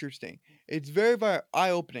 very interesting. It's very, very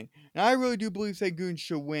eye-opening. And I really do believe Sengun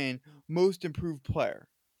should win Most Improved Player.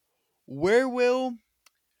 Where will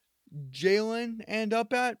Jalen end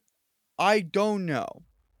up at? I don't know.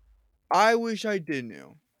 I wish I did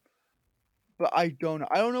know. But I don't know.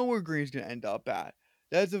 I don't know where Green's going to end up at.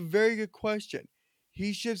 That's a very good question.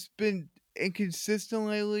 He's just been inconsistent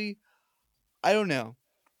lately. I don't know.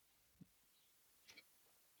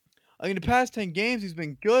 Like in the past 10 games, he's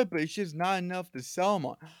been good, but it's just not enough to sell him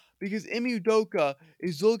on. Because Emi Udoka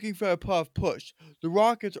is looking for a playoff push. The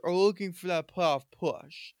Rockets are looking for that playoff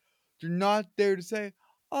push. They're not there to say,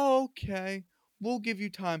 oh, okay, we'll give you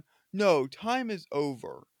time. No, time is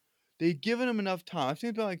over. They've given him enough time. I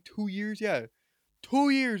think it's been like 2 years. Yeah, 2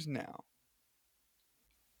 years now.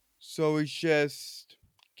 So it's just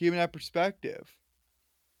keeping that perspective.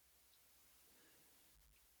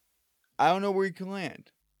 I don't know where he can land.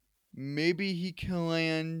 Maybe he can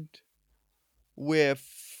land with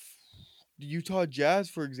the Utah Jazz,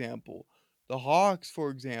 for example. The Hawks, for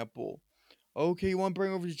example. Okay, you want to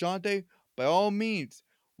bring over DeJounte? By all means.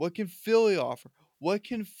 What can Philly offer? What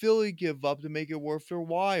can Philly give up to make it worth their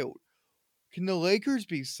while? Can the Lakers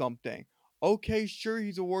be something? Okay, sure,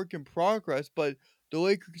 he's a work in progress, but the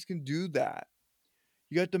Lakers can do that.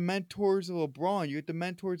 You got the mentors of LeBron. You got the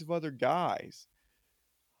mentors of other guys.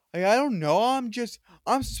 Like, I don't know. I'm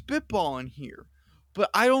spitballing here. But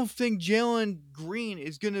I don't think Jalen Green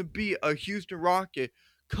is going to be a Houston Rocket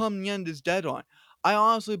come the end of this deadline. I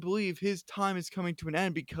honestly believe his time is coming to an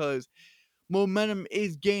end because momentum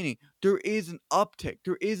is gaining. There is an uptick.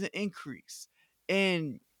 There is an increase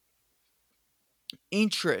in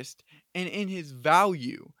interest and in his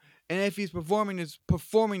value. And if he's performing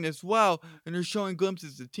this well, and they're showing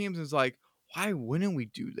glimpses to teams, and it's like, why wouldn't we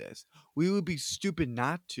do this? We would be stupid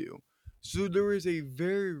not to. So there is a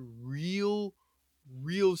very real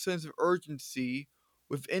sense of urgency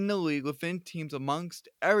within the league, within teams, amongst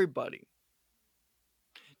everybody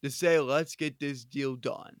to say, let's get this deal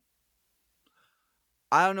done.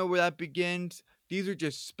 I don't know where that begins. These are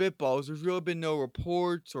just spitballs. There's really been no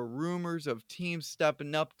reports or rumors of teams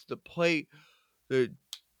stepping up to the plate to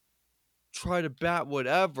try to bat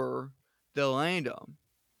whatever, they'll land them.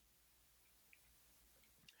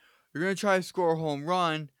 You're going to try to score a home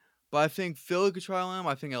run, but I think Philly could try to land him.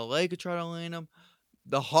 I think LA could try to land him.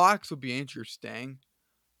 The Hawks would be interesting.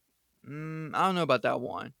 I don't know about that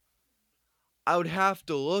one. I would have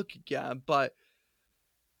to look again, but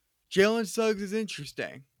Jalen Suggs is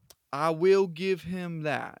interesting. I will give him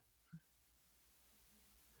that.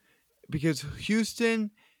 Because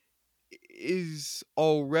Houston is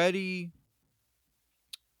already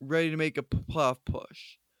ready to make a playoff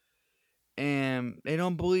push. And they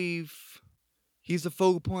don't believe he's the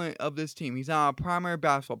focal point of this team. He's not a primary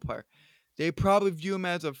basketball player. They probably view him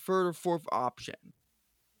as a third or fourth option.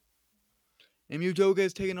 And Mutoka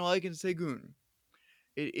is taking a liking to Segun.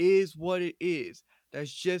 It is what it is.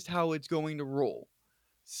 That's just how it's going to roll.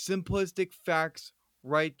 Simplistic facts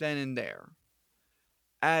right then and there.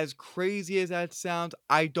 As crazy as that sounds,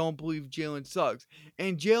 I don't believe Jalen Suggs.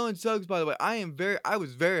 And Jalen Suggs, by the way, I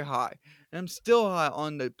was very high. And I'm still high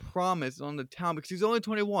on the promise, on the talent, because he's only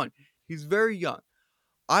 21. He's very young.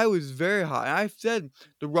 I was very high. I said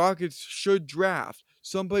the Rockets should draft.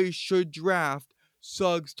 Somebody should draft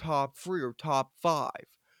Suggs top 3 or top 5.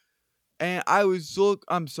 And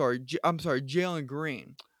I'm sorry, Jalen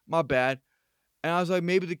Green. My bad. And I was like,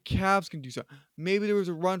 maybe the Cavs can do something. Maybe there was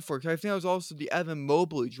a run for it. Because I think it was also the Evan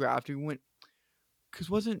Mobley draft. He went, because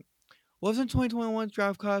wasn't 2021's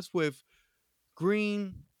draft class with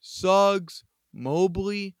Green, Suggs,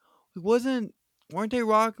 Mobley? Weren't they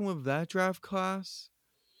rocking with that draft class?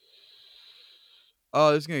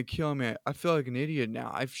 Oh, this is gonna kill me. I feel like an idiot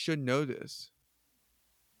now. I should know this.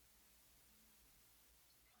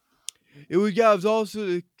 It was also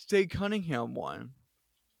the State Cunningham one.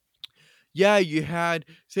 Yeah, you had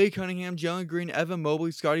State Cunningham, Jalen Green, Evan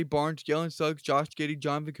Mobley, Scotty Barnes, Jalen Suggs, Josh Giddey,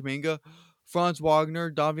 Jonathan Kuminga, Franz Wagner,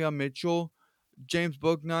 Davion Mitchell, James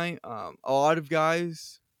Bouknight, a lot of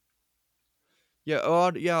guys. Yeah, a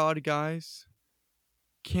lot of guys.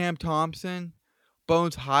 Cam Thompson,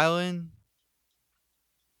 Bones Highland,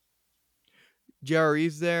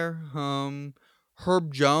 Jerry's there.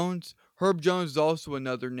 Herb Jones. Herb Jones is also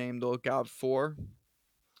another name to look out for.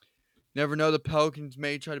 Never know, the Pelicans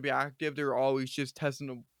may try to be active. They're always just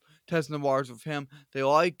testing the waters with him. They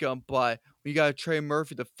like him, but when you got Trey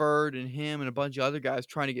Murphy the third and him and a bunch of other guys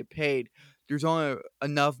trying to get paid, there's only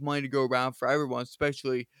enough money to go around for everyone,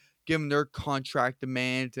 especially given their contract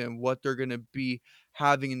demands and what they're going to be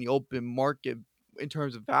having in the open market in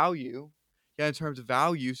terms of value. Yeah, in terms of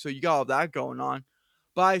value. So you got all that going on.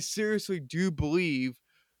 But I seriously do believe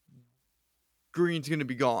Green's going to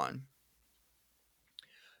be gone.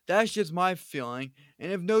 That's just my feeling.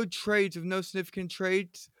 And if no significant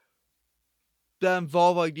trades that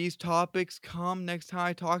involve like these topics come next time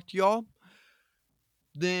I talk to y'all,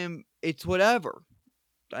 then it's whatever.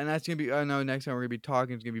 And that's gonna be, I know next time we're gonna be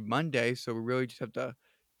talking is gonna be Monday, so we really just have to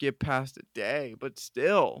get past the day. But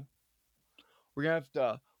still, we have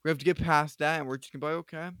to get past that, and we're just gonna be like,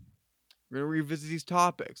 okay, we're gonna revisit these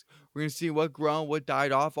topics. We're gonna see what grown, what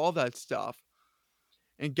died off, all that stuff.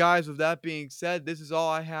 And guys, with that being said, this is all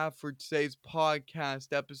I have for today's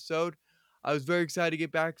podcast episode. I was very excited to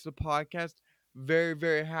get back to the podcast. Very,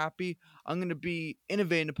 very happy. I'm going to be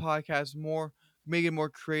innovating the podcast more, make it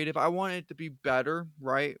more creative. I want it to be better,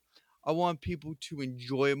 right? I want people to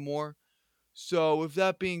enjoy it more. So with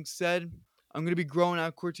that being said, I'm going to be growing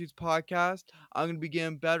out Cortez's podcast. I'm going to be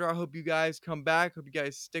getting better. I hope you guys come back. Hope you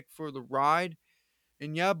guys stick for the ride.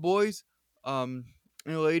 And yeah, boys, and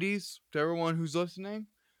ladies, to everyone who's listening,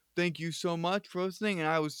 thank you so much for listening, and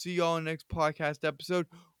I will see y'all in the next podcast episode.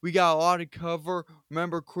 We got a lot to cover.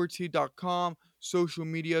 Remember, courtsy.com, social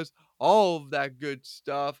medias, all of that good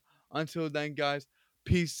stuff. Until then, guys,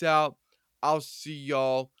 peace out. I'll see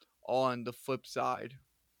y'all on the flip side.